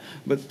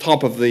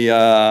top of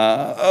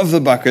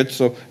the bucket.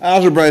 So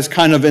algebra is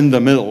kind of in the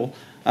middle.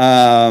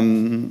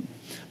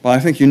 But I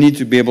think you need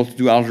to be able to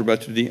do algebra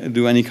to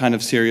do any kind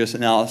of serious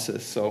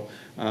analysis. So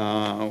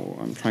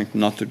I'm trying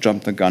not to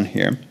jump the gun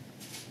here.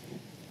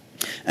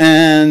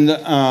 And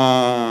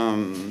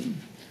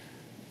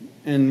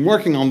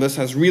working on this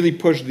has really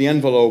pushed the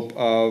envelope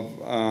of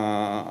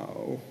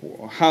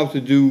how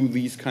to do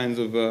these kinds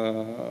of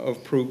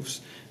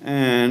proofs,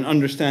 and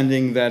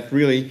understanding that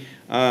really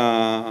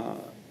the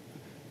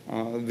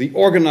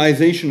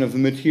organization of the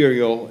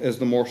material is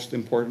the most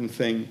important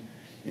thing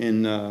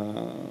in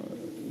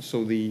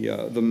so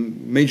the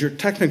major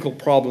technical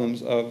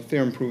problems of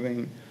theorem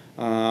proving,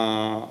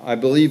 I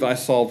believe I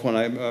solved when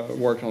I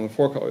worked on the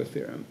four-color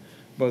theorem.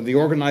 But the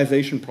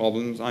organization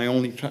problems I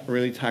only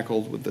really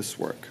tackled with this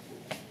work.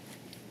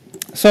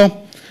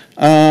 So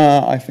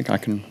I think I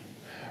can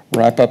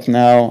wrap up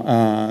now.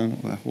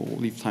 We'll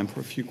leave time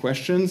for a few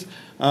questions.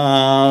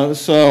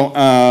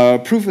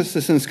 Proof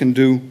assistants can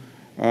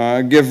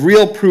give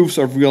real proofs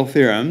of real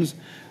theorems.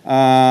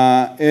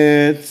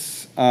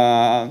 It's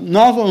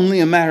not only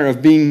a matter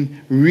of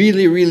being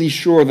really, really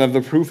sure that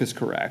the proof is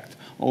correct,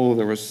 although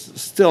there was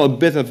still a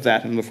bit of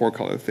that in the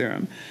four-color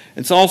theorem.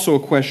 It's also a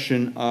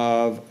question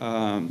of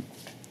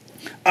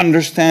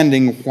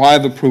understanding why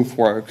the proof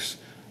works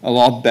a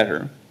lot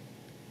better.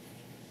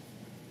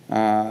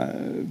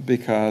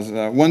 Because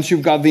once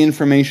you've got the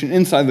information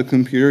inside the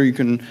computer, you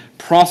can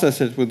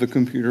process it with the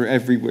computer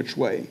every which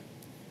way.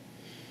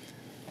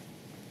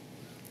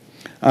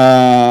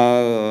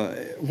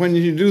 When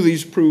you do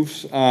these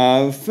proofs,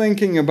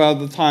 thinking about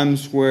the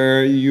times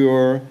where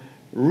you're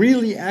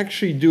really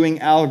actually doing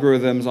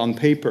algorithms on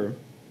paper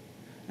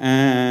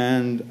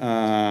and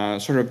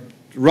sort of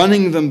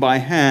running them by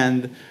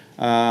hand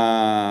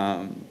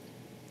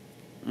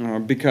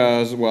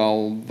because,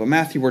 well, the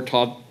math you were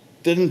taught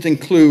didn't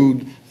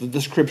include the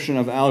description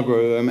of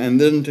algorithm and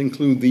didn't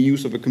include the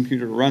use of a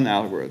computer to run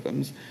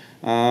algorithms.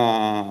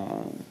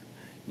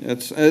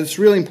 It's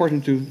really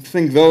important to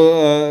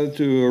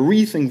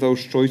rethink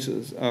those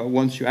choices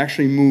once you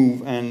actually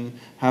move and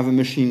have a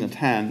machine at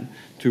hand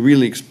to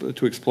really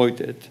to exploit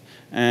it.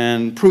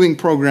 And proving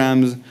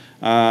programs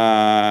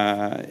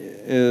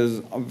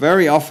is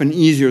very often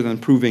easier than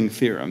proving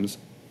theorems.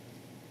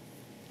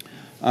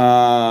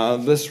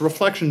 This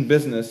reflection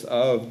business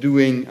of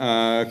doing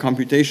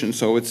computation,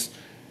 so it's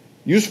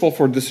useful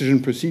for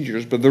decision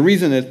procedures, but the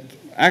reason it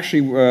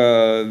actually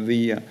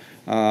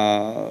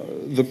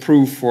the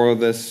proof for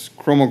this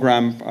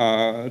chromogram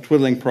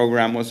twiddling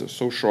program was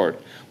so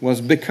short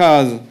was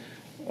because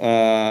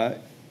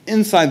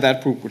inside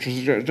that proof, which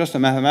is just a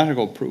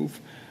mathematical proof,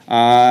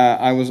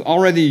 I was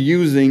already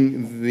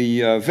using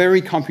the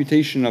very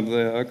computation of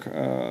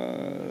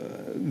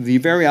the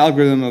very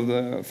algorithm of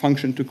the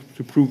function to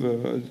prove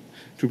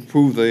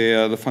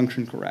the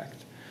function correct.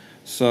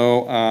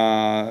 So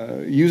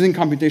using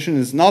computation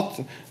is not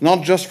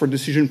just for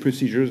decision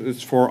procedures;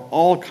 it's for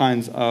all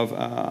kinds of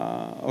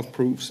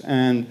proofs,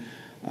 and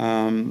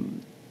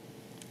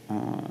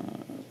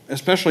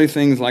especially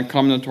things like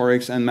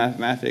combinatorics and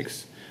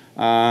mathematics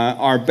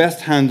are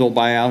best handled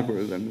by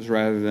algorithms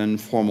rather than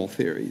formal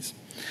theories.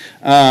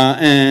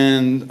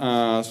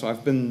 So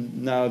I've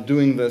been now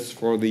doing this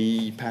for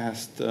the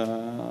past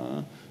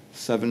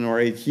 7 or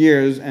 8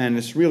 years, and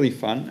it's really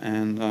fun.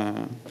 And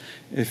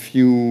if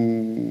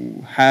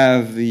you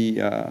have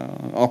the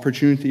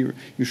opportunity,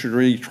 you should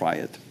really try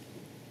it.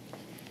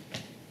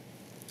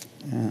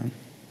 Thank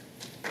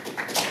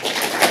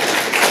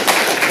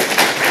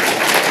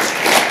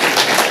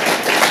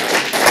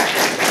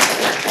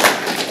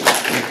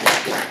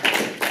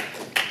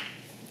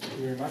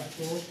you very much,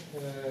 George.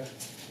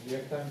 We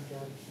have time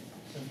for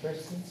some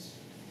questions.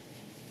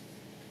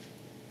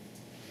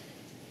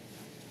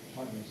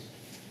 Magnus.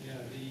 Yeah,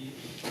 the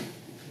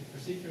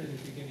procedure in the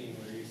beginning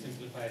where you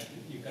simplified,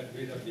 you got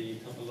rid of the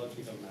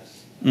topological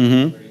mess.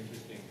 Mm-hmm. Very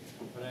interesting.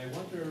 But I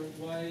wonder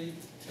why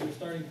your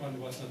starting point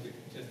was not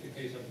just the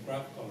case of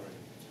graph coloring,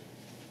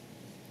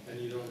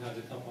 and you don't have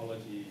the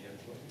topology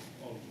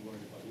all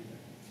worried about either.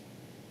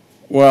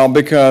 Well,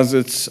 because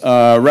it's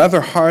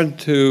rather hard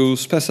to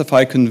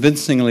specify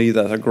convincingly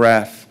that a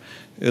graph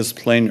is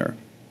planar.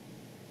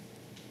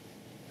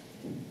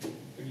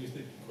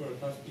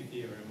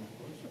 Theorem, of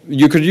course.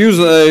 You could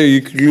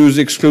use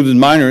excluded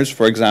minors,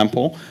 for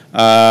example,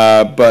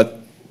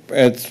 but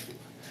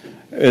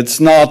it's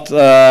not.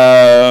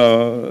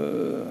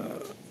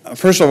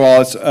 First of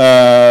all,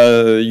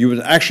 you would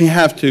actually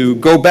have to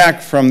go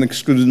back from the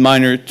excluded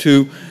minor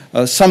to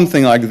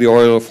something like the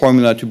Euler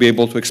formula to be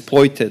able to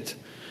exploit it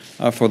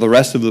for the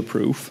rest of the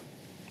proof.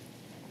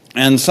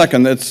 And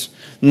second, it's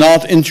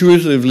not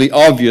intuitively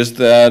obvious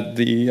that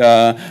the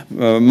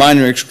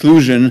minor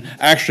exclusion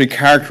actually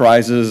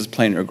characterizes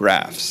planar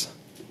graphs.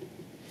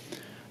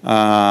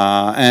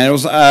 And it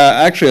was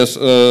actually,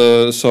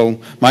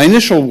 so my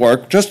initial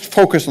work just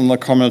focused on the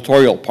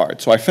combinatorial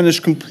part. So I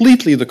finished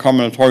completely the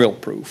combinatorial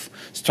proof,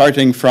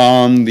 starting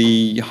from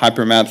the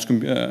hypermaps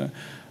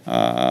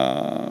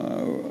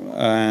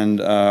and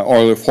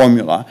Euler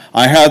formula.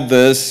 I had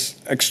this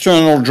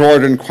external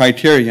Jordan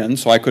criterion,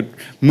 so I could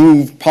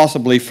move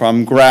possibly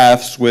from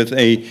graphs with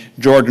a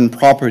Jordan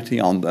property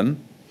on them,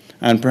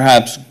 and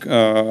perhaps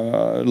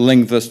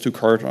link this to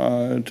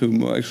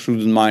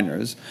excluded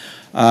minors.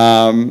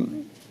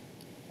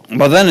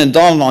 But then it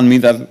dawned on me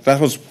that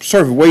that was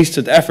sort of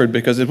wasted effort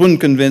because it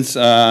wouldn't convince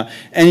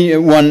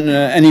anyone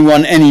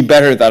any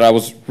better that I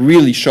was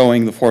really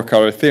showing the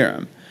four-color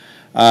theorem.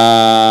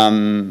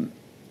 And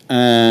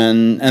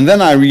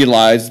then I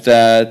realized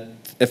that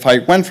if I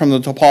went from the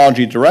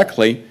topology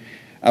directly,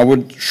 I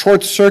would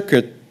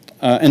short-circuit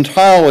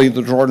entirely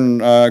the Jordan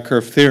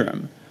curve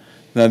theorem.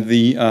 That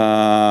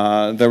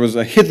there was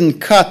a hidden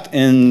cut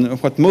in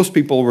what most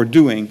people were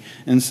doing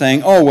in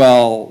saying, oh,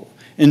 well,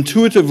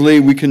 intuitively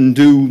we can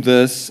do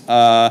this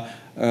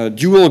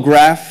dual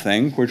graph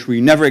thing, which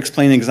we never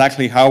explain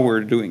exactly how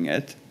we're doing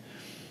it.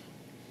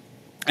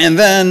 And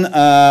then,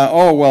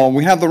 oh, well,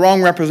 we have the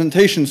wrong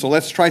representation, so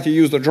let's try to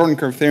use the Jordan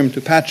curve theorem to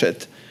patch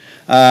it.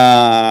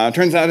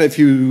 Turns out if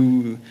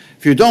you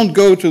don't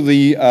go to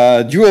the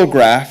dual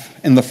graph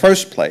in the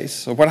first place,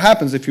 so what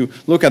happens if you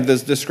look at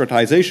this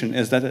discretization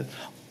is that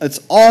it's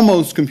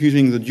almost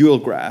computing the dual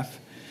graph,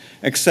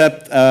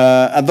 except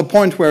at the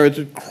point where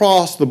it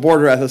crossed the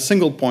border at a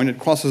single point, it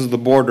crosses the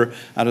border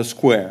at a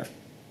square.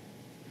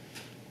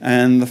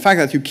 And the fact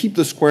that you keep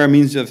the square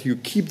means that you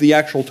keep the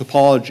actual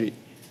topology,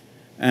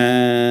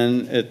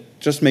 and it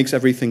just makes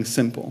everything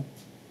simple.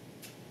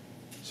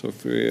 So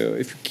if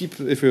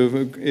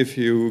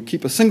you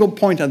keep a single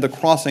point at the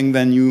crossing,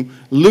 then you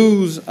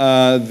lose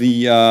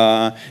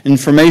the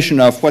information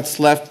of what's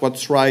left,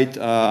 what's right,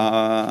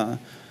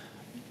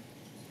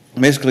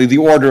 basically the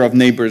order of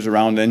neighbors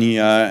around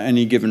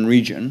any given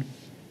region.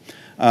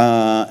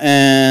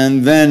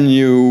 And then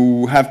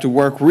you have to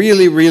work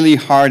really, really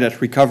hard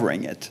at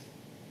recovering it.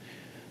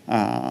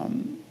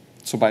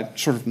 So by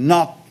sort of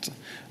not,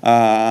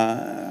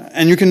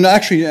 and you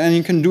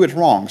can do it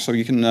wrong. So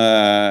you can,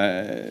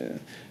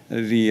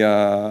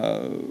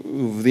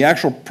 the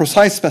actual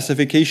precise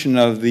specification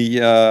of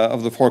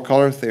the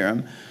four-color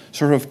theorem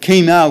sort of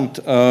came out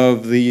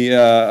of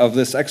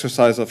this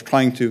exercise of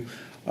trying to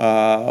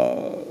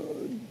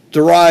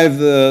derive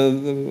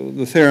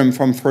the theorem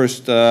from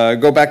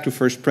go back to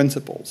first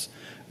principles.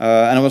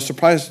 And I was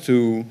surprised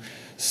to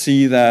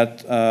see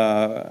that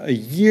a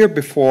year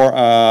before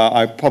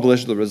I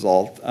published the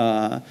result,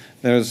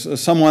 there's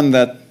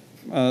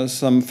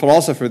some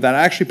philosopher that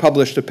actually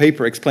published a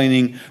paper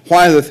explaining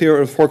why the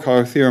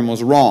four-color theorem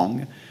was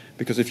wrong.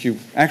 Because if you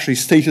actually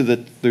stated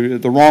it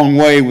the wrong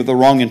way with the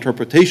wrong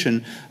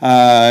interpretation,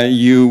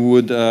 you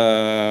would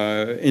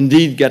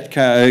indeed get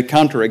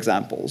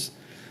counterexamples.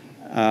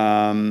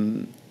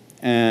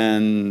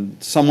 And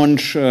someone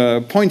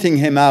pointing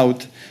him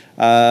out,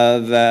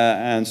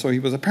 and so he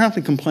was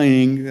apparently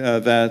complaining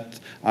that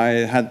I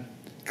had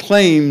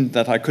claimed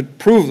that I could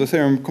prove the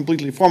theorem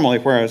completely formally,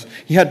 whereas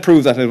he had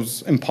proved that it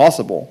was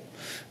impossible.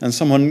 And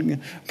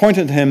someone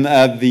pointed him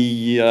at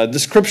the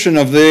description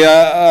of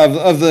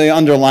the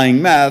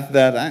underlying math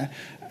that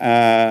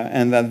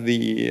and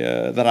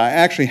that I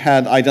actually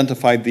had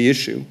identified the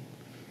issue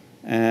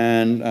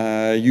and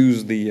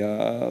used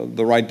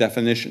the right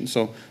definition.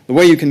 So the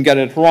way you can get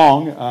it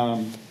wrong,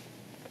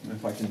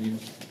 if I can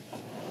use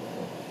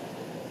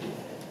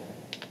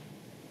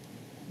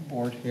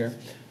board here.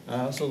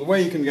 So the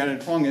way you can get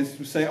it wrong is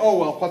to say, oh,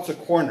 well, what's a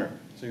corner?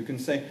 So you can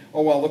say,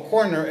 oh, well, the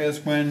corner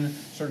is when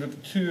sort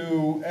of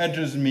two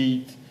edges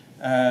meet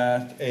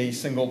at a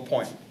single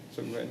point.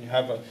 So when you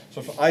have a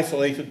sort of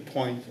isolated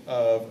point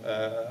of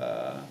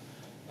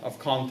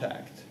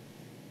contact.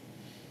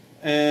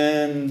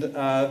 And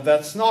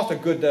that's not a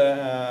good,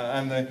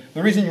 and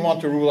the reason you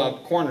want to rule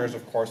out corners,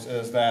 of course,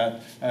 is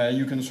that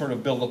you can sort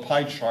of build a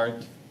pie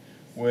chart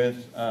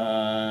with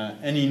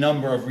any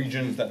number of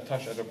regions that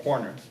touch at a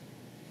corner.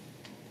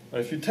 But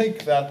if you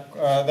take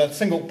that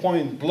single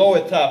point, blow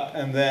it up,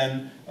 and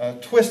then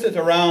twist it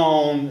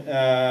around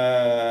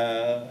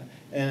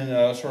in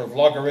a sort of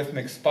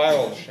logarithmic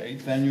spiral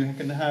shape, then you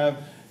can have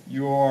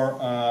your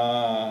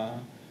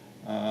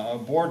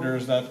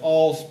borders that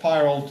all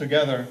spiral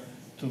together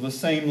to the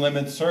same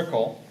limit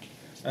circle.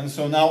 And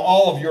so now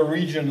all of your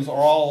regions are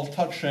all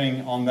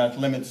touching on that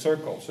limit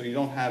circle. So you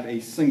don't have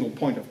a single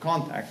point of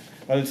contact,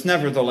 but it's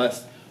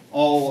nevertheless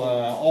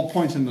all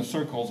points in the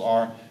circles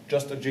are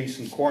just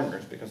adjacent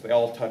corners because they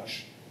all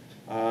touch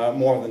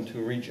more than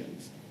 2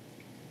 regions.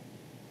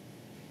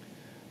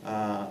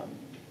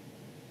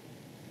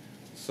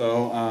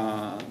 So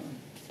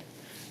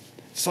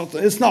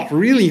it's not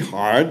really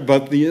hard,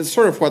 but it's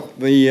sort of what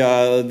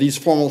these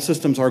formal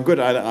systems are good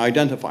at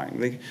identifying.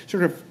 They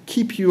sort of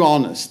keep you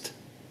honest.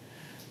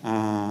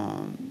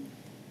 And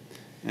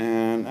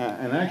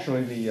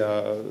actually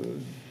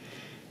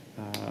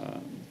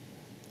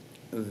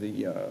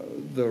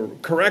the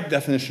correct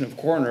definition of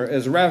corner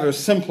is rather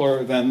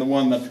simpler than the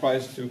one that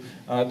tries to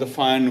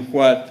define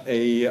what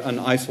an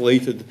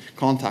isolated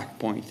contact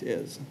point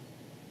is.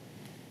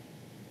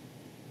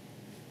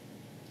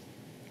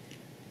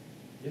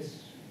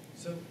 Yes.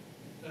 So,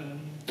 I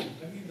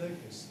really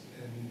like this,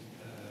 and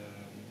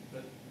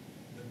but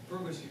the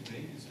progress you've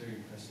made is very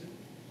impressive.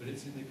 But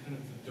it's in the kind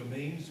of the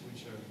domains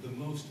which are the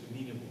most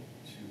amenable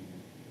to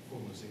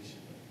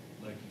formalization,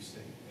 like you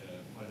say,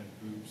 finite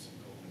groups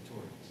and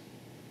combinatorics.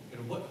 And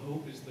what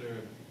hope is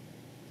there,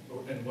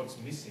 and what's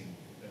missing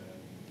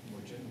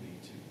more generally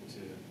to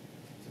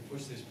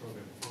push this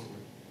program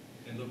forward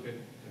and look at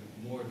kind of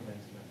more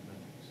advanced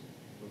mathematics,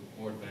 or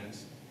more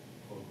advanced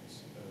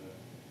quotes,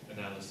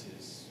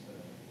 analysis?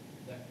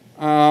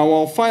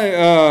 Well,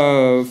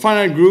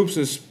 finite groups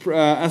is,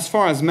 as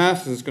far as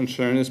math is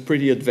concerned, is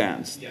pretty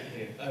advanced. Yeah.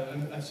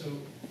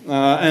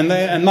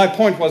 And my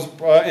point was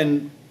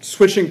in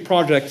switching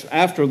projects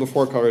after the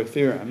four-color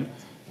theorem,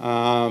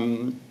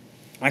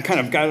 I kind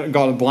of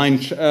got a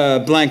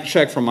blank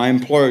check from my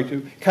employer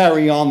to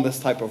carry on this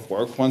type of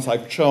work once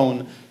I've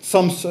shown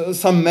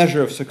some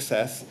measure of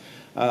success.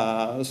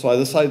 So I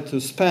decided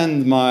to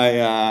spend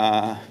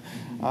my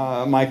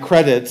my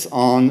credits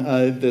on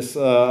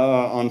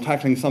on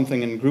tackling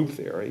something in group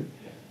theory.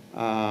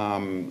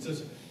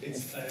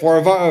 For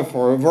a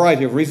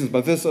variety of reasons,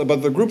 but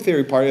the group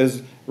theory part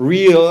is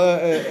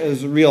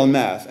real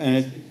math,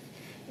 and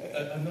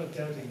I'm not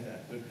doubting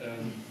that, but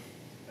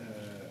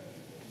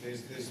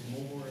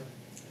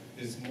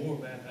there's more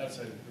math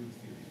outside of group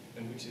theory,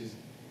 and which is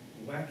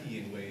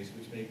wacky in ways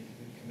which can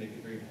make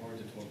it very hard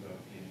to talk about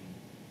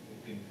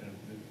in kind of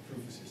the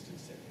proof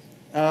assistance setting.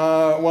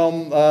 Well,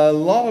 a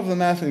lot of the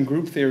math in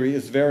group theory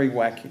is very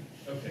wacky.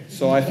 Okay.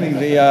 So I think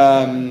the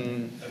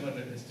I'm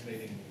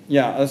underestimating.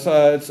 yeah,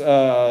 so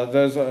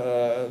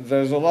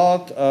there's a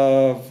lot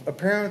of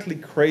apparently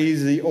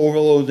crazy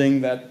overloading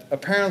that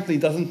apparently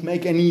doesn't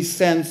make any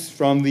sense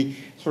from the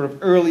sort of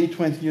early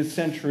 20th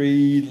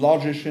century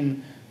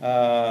logician,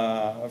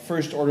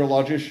 first-order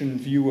logician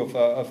view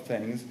of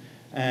things,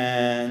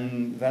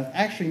 and that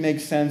actually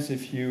makes sense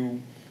if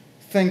you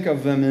think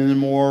of them in a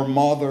more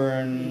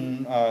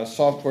modern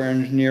software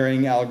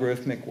engineering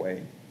algorithmic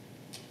way.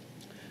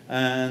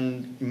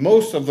 And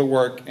most of the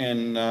work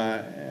in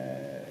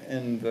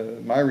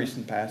my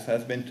recent past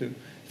has been to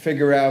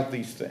figure out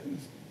these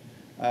things.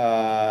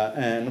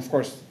 And of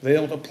course, they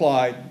don't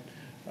apply.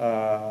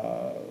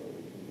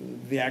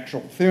 The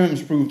actual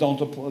theorems proved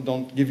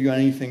don't give you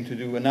anything to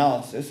do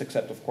analysis,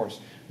 except of course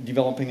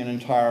developing an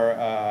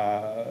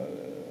entire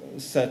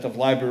set of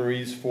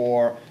libraries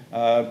for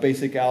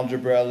basic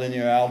algebra,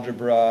 linear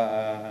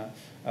algebra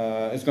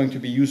is going to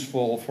be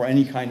useful for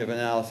any kind of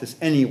analysis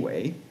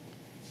anyway.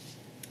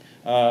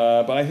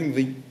 But I think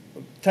the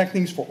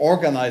techniques for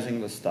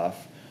organizing the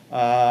stuff,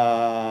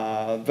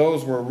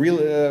 those were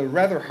really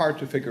rather hard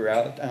to figure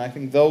out, and I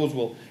think those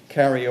will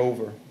carry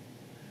over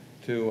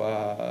to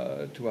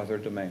other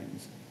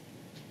domains.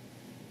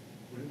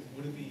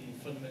 Would it be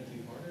fundamentally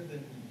harder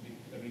than,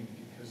 I mean,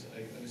 because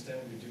I understand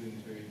what you're doing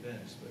is very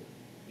advanced, but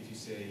if you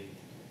say,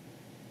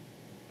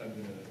 I'm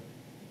going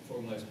to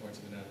formalize parts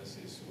of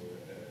analysis or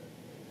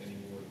any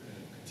more kind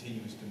of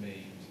continuous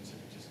domains instead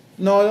of just...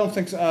 No, I don't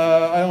think so.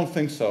 I don't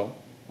think so.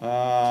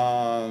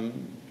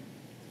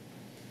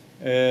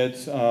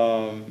 It's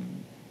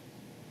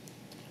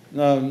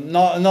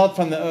no, not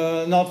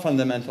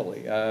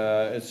fundamentally.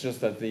 It's just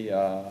that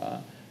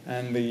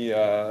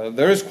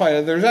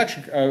there's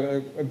actually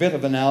a bit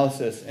of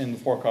analysis in the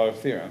four-color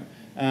theorem,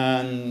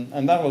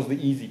 and that was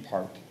the easy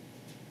part.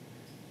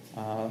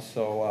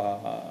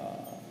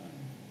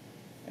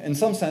 In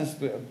some sense,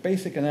 the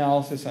basic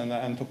analysis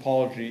and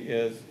topology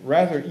is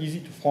rather easy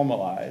to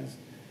formalize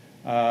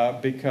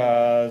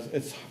because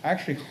it's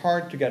actually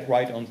hard to get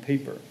right on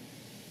paper.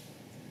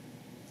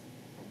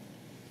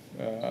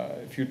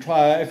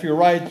 If you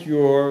write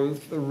your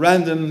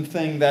random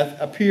thing that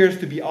appears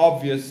to be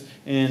obvious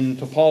in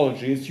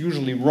topology, it's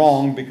usually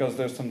wrong because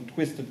there's some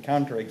twisted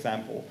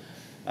counterexample.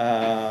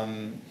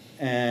 And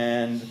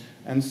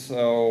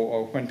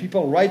so when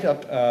people write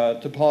up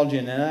topology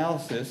and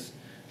analysis,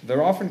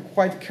 they're often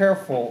quite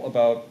careful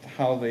about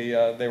how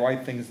they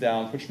write things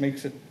down, which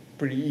makes it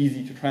pretty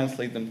easy to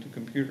translate them to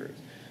computers.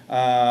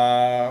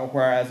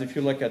 Whereas if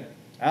you look at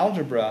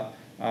algebra,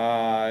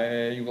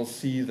 you will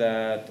see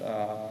that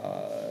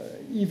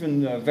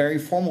even very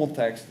formal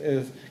text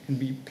can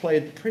be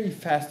played pretty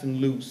fast and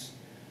loose.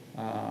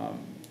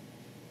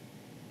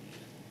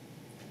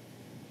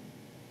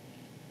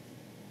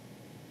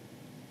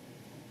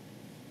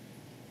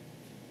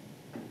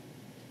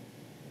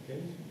 Okay,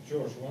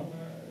 George, one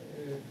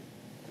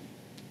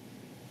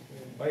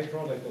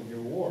byproduct of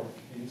your work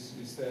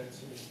is that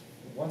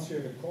once you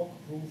have a clock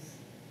proof,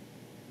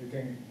 you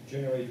can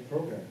generate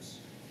programs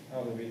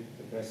out of it,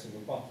 the press of a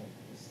button.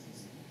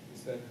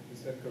 Is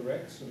that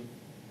correct?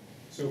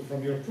 So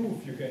from your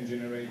proof, you can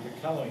generate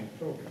a coloring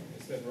program.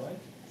 Is that right?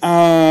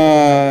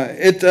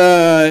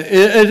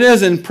 It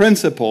is in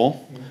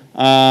principle,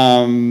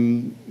 though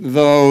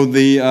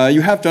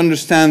you have to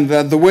understand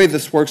that the way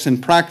this works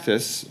in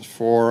practice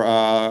for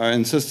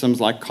in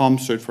systems like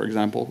ComCert, for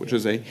example, which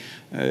is a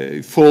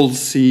full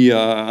C,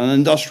 an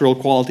industrial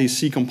quality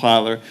C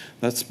compiler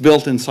that's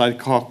built inside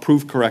Coq,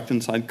 proof correct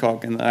inside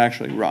Coq, and that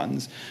actually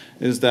runs,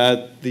 is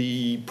that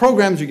the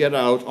programs you get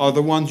out are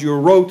the ones you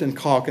wrote in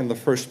Coq in the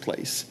first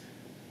place.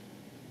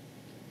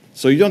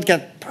 So you don't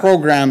get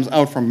programs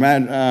out from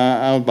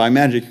out by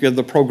magic. You get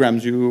the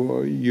programs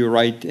you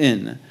write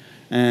in,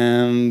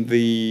 and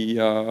the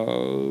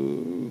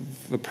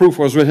proof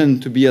was written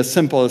to be as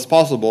simple as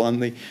possible.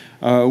 And the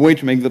way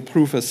to make the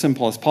proof as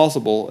simple as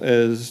possible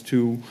is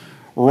to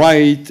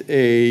write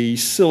a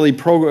silly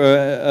coloring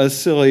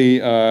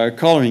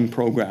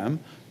program,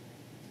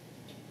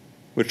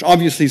 which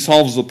obviously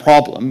solves the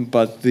problem,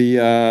 but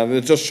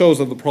it just shows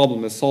that the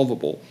problem is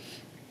solvable.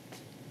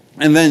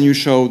 And then you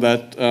show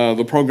that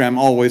the program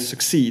always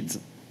succeeds,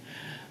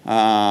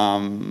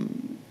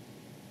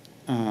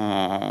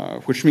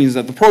 which means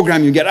that the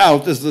program you get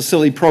out is the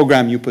silly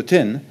program you put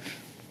in,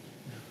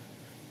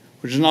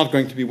 which is not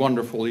going to be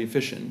wonderfully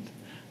efficient.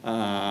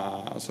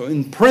 So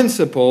in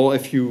principle,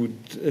 if you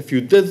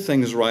did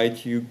things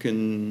right, you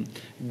can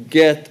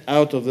get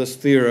out of this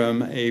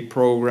theorem a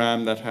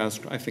program that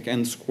has, I think,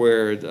 n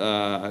squared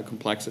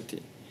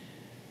complexity.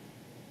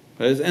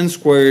 But it's n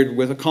squared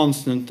with a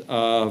constant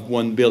of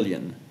 1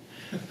 billion.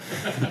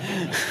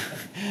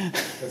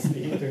 That's the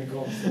Eaton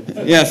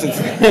constant. Yes.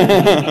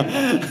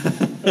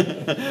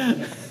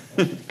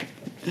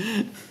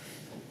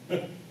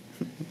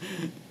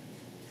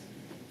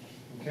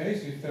 Okay,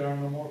 so if there are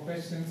no more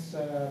questions,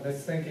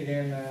 let's thank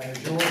again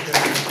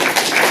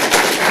George.